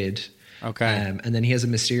and kid. Okay. And then he has a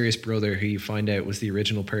mysterious brother who you find out was the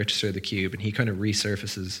original purchaser of the cube, and he kind of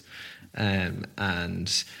resurfaces,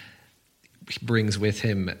 and brings with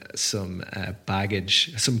him some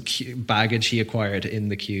baggage he acquired in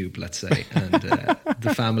the cube, let's say, and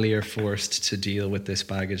the family are forced to deal with this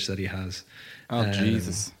baggage that he has.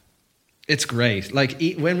 Jesus. It's great. Like,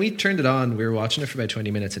 when we turned it on, we were watching it for about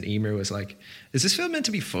 20 minutes, and Emer was like, is this film meant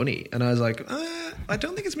to be funny? And I was like, I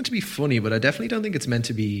don't think it's meant to be funny, but I definitely don't think it's meant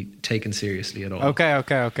to be taken seriously at all.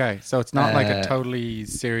 Okay. So it's not like a totally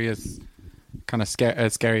serious kind of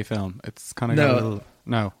scary film. It's kind of a little...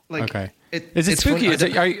 No. Like, okay. Is it spooky?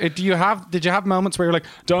 Did you have moments where you're like,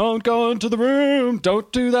 don't go into the room, don't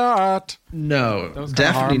do that? No,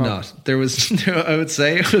 definitely not. There was, I would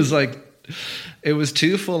say it was like, it was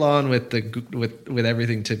too full on with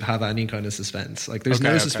everything to have any kind of suspense. Like, there's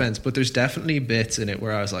no suspense, but there's definitely bits in it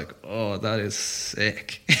where I was like, oh, that is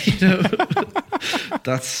sick. You know,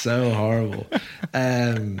 that's so horrible.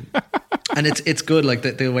 And it's good. Like,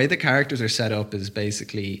 the way the characters are set up is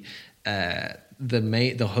basically,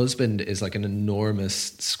 the husband is like an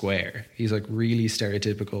enormous square. He's like really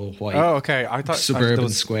stereotypical white. Oh, okay. I thought suburban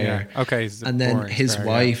square. Yeah. Okay. And then his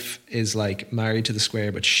wife is like married to the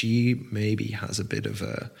square, but she maybe has a bit of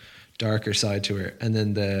a darker side to her. And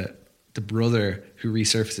then the brother who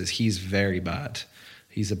resurfaces, he's very bad.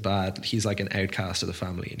 he's like an outcast of the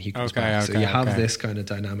family, and he comes back. So you have this kind of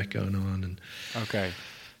dynamic going on, and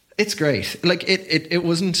it's great. Like it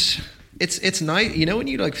wasn't. It's nice, you know, when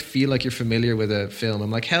you like feel like you're familiar with a film.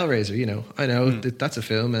 I'm like Hellraiser, you know, I know that's a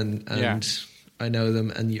film, and I know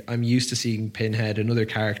them, and I'm used to seeing Pinhead and other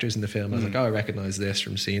characters in the film. I was like, oh, I recognize this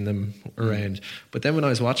from seeing them around. But then when I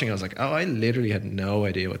was watching, I was like, oh, I literally had no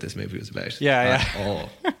idea what this movie was about at all,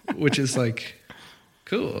 which is like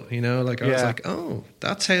cool, you know. Like I was like, oh,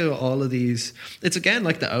 that's how all of these. It's again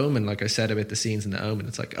like the Omen, like I said about the scenes in the Omen.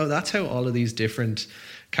 It's like, oh, that's how all of these different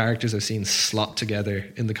characters I've seen slot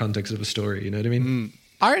together in the context of a story. You know what I mean?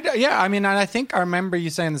 I mean, and I think I remember you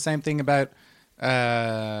saying the same thing about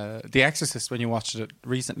The Exorcist when you watched it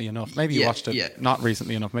recently enough. Maybe you watched it not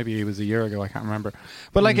recently enough. Maybe it was a year ago. I can't remember.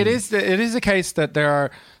 But like, it is a case that there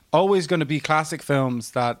are always going to be classic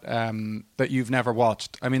films that that you've never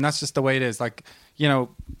watched. I mean, that's just the way it is. Like, you know,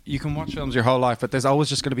 you can watch films your whole life, but there's always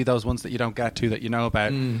just going to be those ones that you don't get to that you know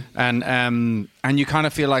about, and you kind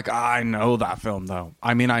of feel like, I know that film though.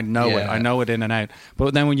 I mean, I know it. I know it in and out.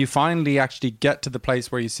 But then when you finally actually get to the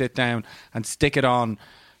place where you sit down and stick it on,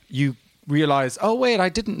 you realize, oh wait, I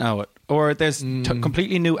didn't know it, or there's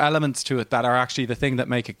completely new elements to it that are actually the thing that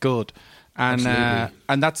make it good, and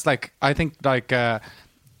that's like, I think like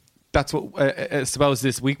that's what I suppose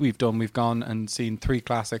this week we've gone and seen 3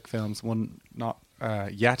 classic films, one not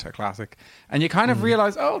yet a classic, and you kind of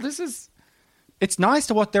realize, oh, it's nice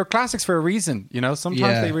to watch. They're classics for a reason, you know.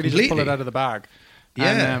 Sometimes they really just pull it out of the bag,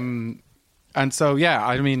 and so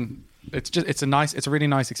I mean, it's a really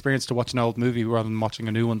nice experience to watch an old movie rather than watching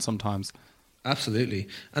a new one sometimes. Absolutely.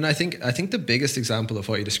 And I think the biggest example of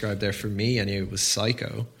what you described there for me anyway was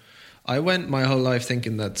Psycho. I went my whole life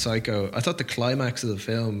thinking that Psycho, I thought the climax of the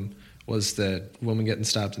film was the woman getting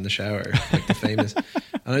stabbed in the shower, like the famous, and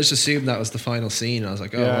I just assumed that was the final scene. I was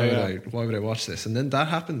like, oh, why would I watch this? And then that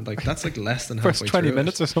happened, like that's like less than halfway first 20 through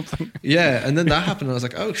minutes or something. Yeah, and then that happened, and I was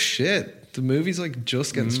like, oh shit, the movie's like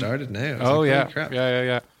just getting started now. Like, crap.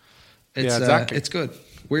 It's, exactly. It's good.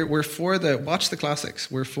 We're for watch the classics.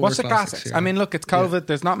 We're for What's the classics? Here. I mean, look, it's COVID.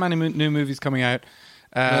 There's not many new movies coming out.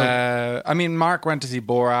 No. I mean, Mark went to see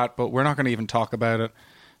Borat, but we're not going to even talk about it.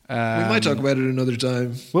 We might talk about it another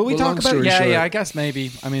time. Will we talk about it? Yeah, I guess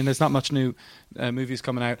maybe. I mean, there's not much new movies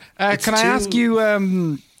coming out. Can I ask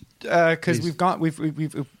you, because we've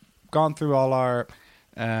gone through all our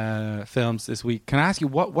films this week. Can I ask you,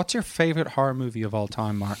 what's your favourite horror movie of all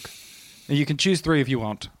time, Mark? And you can choose 3 if you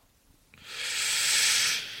want.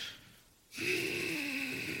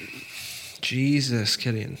 Jesus,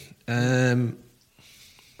 Killian. I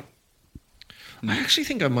actually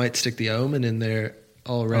think I might stick the Omen in there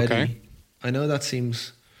already. Okay. I know that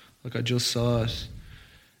seems like I just saw it.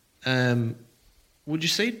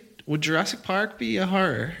 Would Jurassic Park be a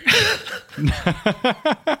horror?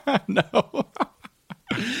 No.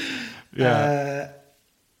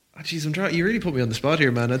 Jeez, you really put me on the spot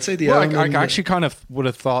here, man. I'd say the Omen. Omen. I actually kind of would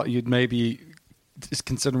have thought you'd maybe just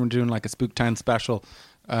considering doing like a Spooktown special.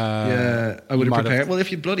 I would have prepared. Well,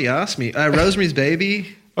 if you bloody asked me, Rosemary's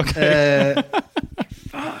Baby. Okay.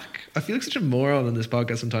 Fuck. I feel like such a moron on this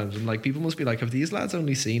podcast sometimes. I'm like, people must be like, have these lads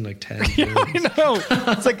only seen like 10 films? I know.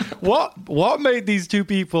 It's like, what made these two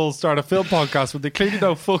people start a film podcast when they clearly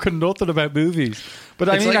know fucking nothing about movies? But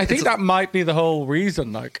I mean, I think that might be the whole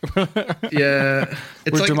reason. Like, yeah,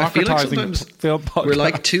 it's we're like I feel like sometimes film podcasts. We're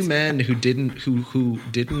like 2 men who didn't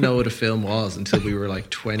know what a film was until we were like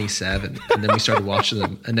 27, and then we started watching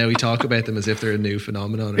them, and now we talk about them as if they're a new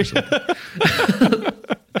phenomenon or something.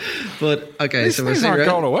 But okay, these so things aren't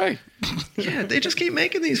going away. Yeah, they just keep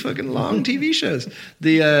making these fucking long TV shows.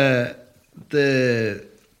 The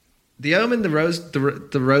Omen,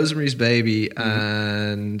 the Rosemary's Baby,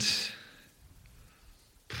 and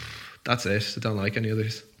that's it. I don't like any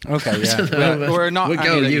others. Okay, yeah. We're not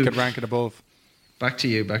any that you could rank it above. Back to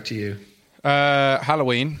you.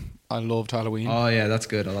 Halloween. I loved Halloween. Oh yeah, that's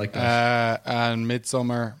good. I like that. And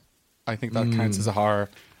Midsummer. I think that counts as a horror.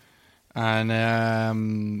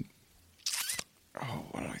 And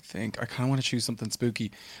what do I think? I kind of want to choose something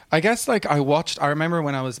spooky. I guess like I remember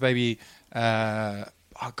when I was maybe I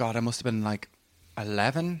must have been like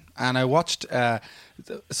 11, and I watched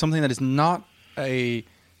something that is not a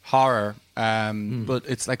horror, but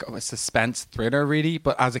it's like a suspense thriller really.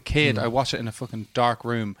 But as a kid, I watched it in a fucking dark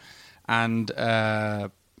room, and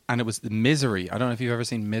it was Misery. I don't know if you've ever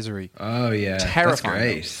seen Misery. Oh yeah, terrifying. That's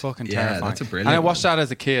great. Fucking yeah, terrifying. That's a brilliant. And I watched that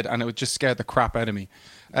as a kid, and it would just scare the crap out of me.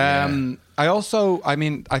 I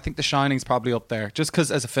think The Shining's probably up there, just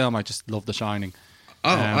because as a film, I just love The Shining.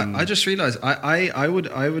 Oh, I just realised I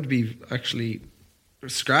would be actually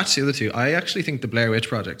scratch the other two. I actually think the Blair Witch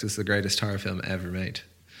Project is the greatest horror film ever made.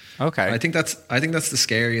 Okay. I think that's the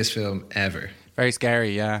scariest film ever. Very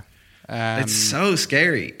scary, yeah. It's so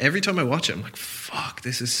scary. Every time I watch it, I'm like, fuck,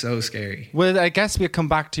 this is so scary. Well, I guess we'll come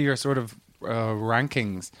back to your sort of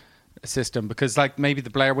rankings system, because like maybe the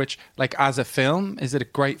Blair Witch, like as a film, is it a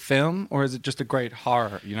great film or is it just a great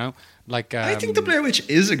horror, you know? Like I think the Blair Witch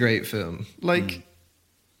is a great film. Like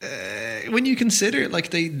when you consider it, like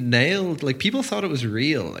they nailed, like people thought it was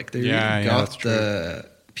real. Like they really got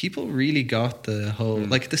people really got the whole,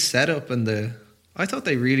 like the setup and I thought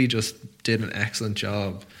they really just did an excellent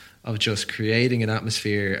job of just creating an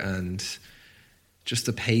atmosphere and just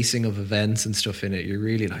the pacing of events and stuff in it. You're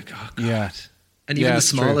really like, oh God. Yeah. And even the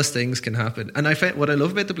smallest things can happen. And I find what I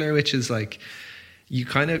love about the Blair Witch is like, you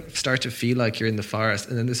kind of start to feel like you're in the forest,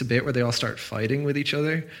 and then there's a bit where they all start fighting with each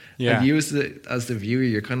other. Yeah. And you as the viewer,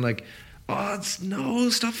 you're kind of like, no,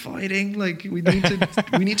 stop fighting. Like we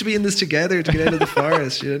need to be in this together to get out of the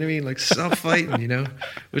forest. You know what I mean? Like stop fighting, you know?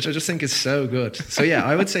 Which I just think is so good. So yeah,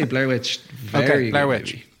 I would say Blair Witch. Blair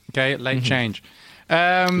Witch. Movie. Okay, late change.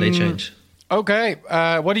 Late change. Okay,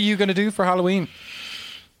 what are you going to do for Halloween?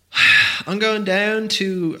 I'm going down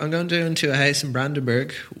to a house in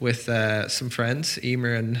Brandenburg with some friends,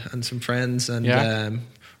 Emer and some friends, and we're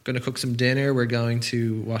going to cook some dinner. We're going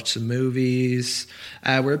to watch some movies.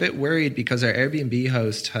 We're a bit worried because our Airbnb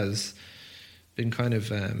host has been kind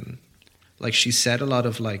of like she said a lot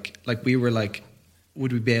of like we were like,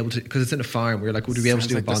 would we be able to, because it's in a farm, we were like, would we be able to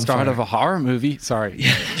do a bonfire? The start of a horror movie. Sorry.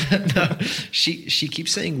 Yeah. No, she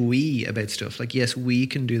keeps saying we about stuff. Like, yes, we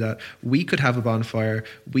can do that. We could have a bonfire.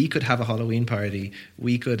 We could have a Halloween party.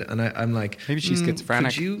 We could, and I'm like, maybe she's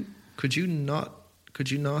schizophrenic. Could you not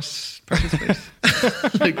participate?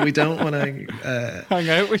 Like, we don't want to hang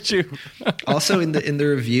out with you. Also, in the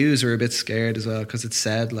reviews, we're a bit scared as well because it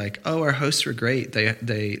said like, oh, our hosts were great.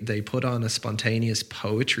 They put on a spontaneous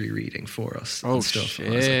poetry reading for us and stuff. Shit.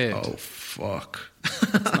 And I was like, oh fuck,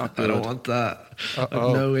 I don't want that. I have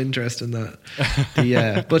no interest in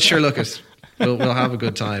that. But sure, look, we'll have a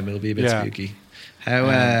good time. It'll be a bit spooky.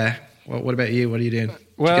 How? What about you? What are you doing? Did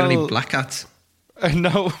you get any black cats?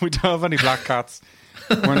 No, we don't have any black cats.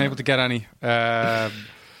 Weren't able to get any. But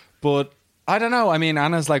I don't know. I mean,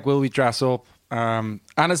 Anna's like, will we dress up?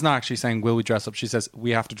 Anna's not actually saying, will we dress up? She says,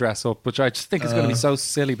 we have to dress up, which I just think is going to be so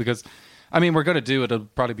silly because, I mean, we're going to do it. It'll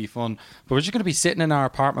probably be fun. But we're just going to be sitting in our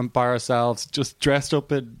apartment by ourselves, just dressed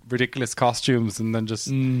up in ridiculous costumes and then just...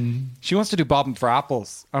 She wants to do bobbing for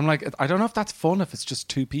apples. I'm like, I don't know if that's fun if it's just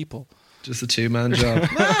two people. Just a two-man job.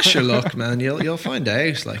 Sure, look, man, you'll find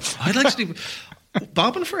out. Like, I'd like to do...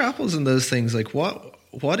 Bobbing for apples and those things, like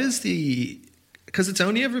what is the, because it's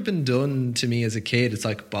only ever been done to me as a kid. It's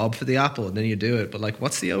like bob for the apple and then you do it, but like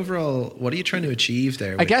what's the overall, what are you trying to achieve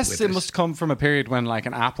there? I guess it must come from a period when like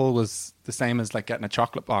an apple was the same as like getting a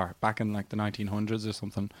chocolate bar back in like the 1900s or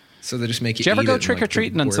something. So they just make you eat it. Do you ever go trick trick or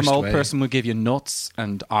treating and some old person would give you nuts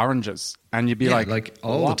and oranges and you'd be like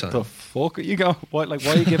all the time, what the fuck are you going, what, like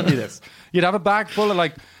why are you giving me this? You'd have a bag full of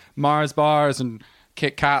like Mars bars and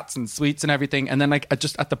Kit Kats and sweets and everything, and then like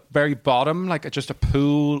just at the very bottom, like just a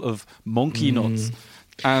pool of monkey nuts,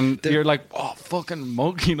 and you're like, oh, fucking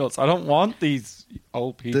monkey nuts! I don't want these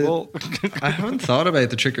old people. I haven't thought about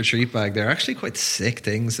the trick or treat bag. They're actually quite sick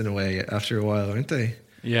things in a way. After a while, aren't they?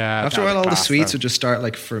 Yeah. After a while, all the sweets would just start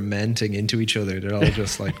like fermenting into each other. They're all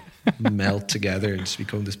just like melt together and just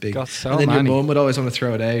become this big. Got so and then many. Your mum would always want to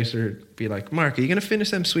throw it out or be like, "Mark, are you going to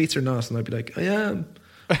finish them sweets or not?" And I'd be like, "I am."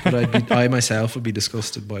 But I myself would be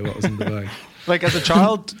disgusted by what was in the bag. Like as a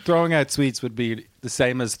child, throwing out sweets would be the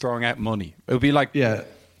same as throwing out money. It would be like it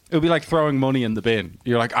would be like throwing money in the bin.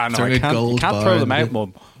 You're like, I know, I can't throw them out,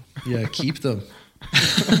 Mum. Yeah, keep them.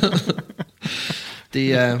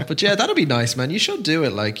 But yeah, that'll be nice, man. You should do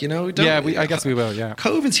it. Like, you know, I guess we will. Yeah,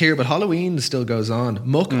 COVID's here, but Halloween still goes on.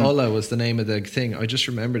 Muck Ulla was the name of the thing. I just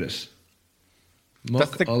remembered it.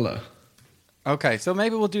 Muck Ulla. Okay, so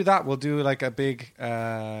maybe we'll do that. We'll do like a big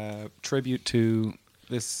tribute to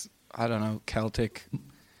this, I don't know, Celtic...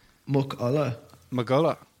 Muck Ulla.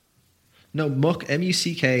 Mugulla. No, Muck,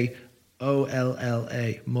 Muckolla.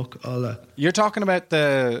 Muck Ulla. You're talking about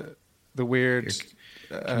the weird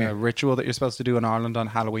ritual that you're supposed to do in Ireland on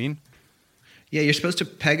Halloween? Yeah, you're supposed to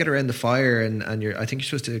peg it around the fire and I think you're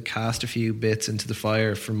supposed to cast a few bits into the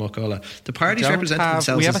fire for Muck Ulla. The parties represent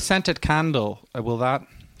themselves we have a scented candle. Will that...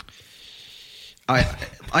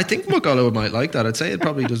 I think Mugulla might like that. I'd say it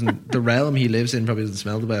probably doesn't. The realm he lives in probably doesn't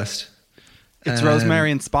smell the best. It's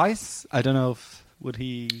rosemary and spice. I don't know if would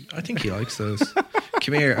he. I think he likes those.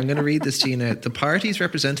 Come here, I'm going to read this to you now. The parties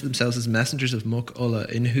represented themselves as messengers of Muck Ulla,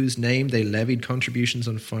 in whose name they levied contributions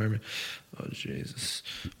on farming. Oh, Jesus.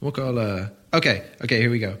 Muck Ulla. Okay, here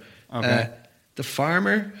we go. Okay. The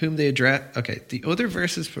farmer whom they address... Okay, the other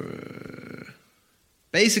verses...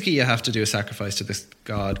 Basically, you have to do a sacrifice to this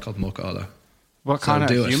god called Muck Ulla. What So kind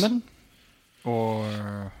do of it. human?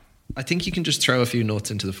 Or... I think you can just throw a few nuts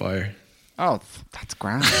into the fire. Oh, that's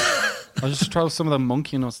grand. I'll just throw some of the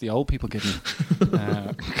monkey nuts the old people give me.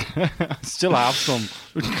 Still have some.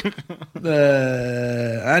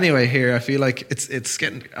 Anyway, here I feel like it's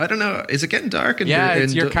getting. I don't know. Is it getting dark? Yeah,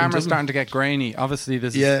 your camera's starting to get grainy. Obviously,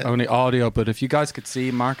 this is only audio, but if you guys could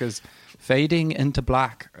see, Mark is fading into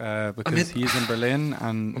black because he's in Berlin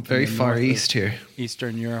and I'm very far east here,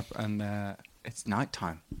 Eastern Europe, and it's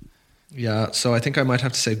nighttime. Yeah, so I think I might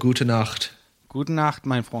have to say Gute Nacht. Gute Nacht,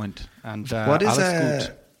 mein Freund. And What is alles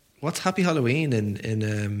gut. What's Happy Halloween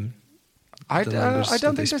in I the language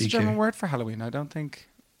don't that they think there's a speak German here? word for Halloween. I don't think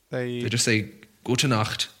They just say Gute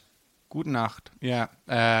Nacht. Gute Nacht. Yeah.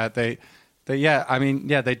 They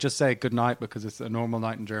just say good night because it's a normal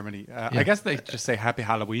night in Germany. I guess they just say Happy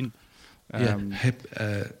Halloween.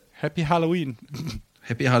 Happy Halloween.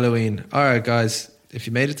 Happy Halloween. All right, guys. If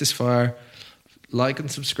you made it this far, like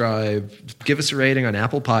and subscribe. Give us a rating on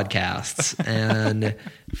Apple Podcasts. And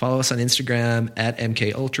follow us on Instagram at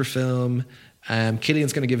MKUltrafilm.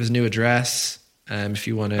 Killian's going to give his new address if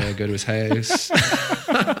you want to go to his house.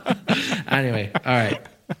 Anyway, all right.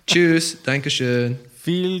 Tschüss. Dankeschön.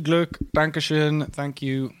 Viel Glück. Dankeschön. Thank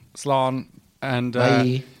you. Slán. And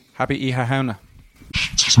Bye. happy Iha Hauna.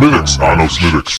 Smithix. Ah, no, Smithix.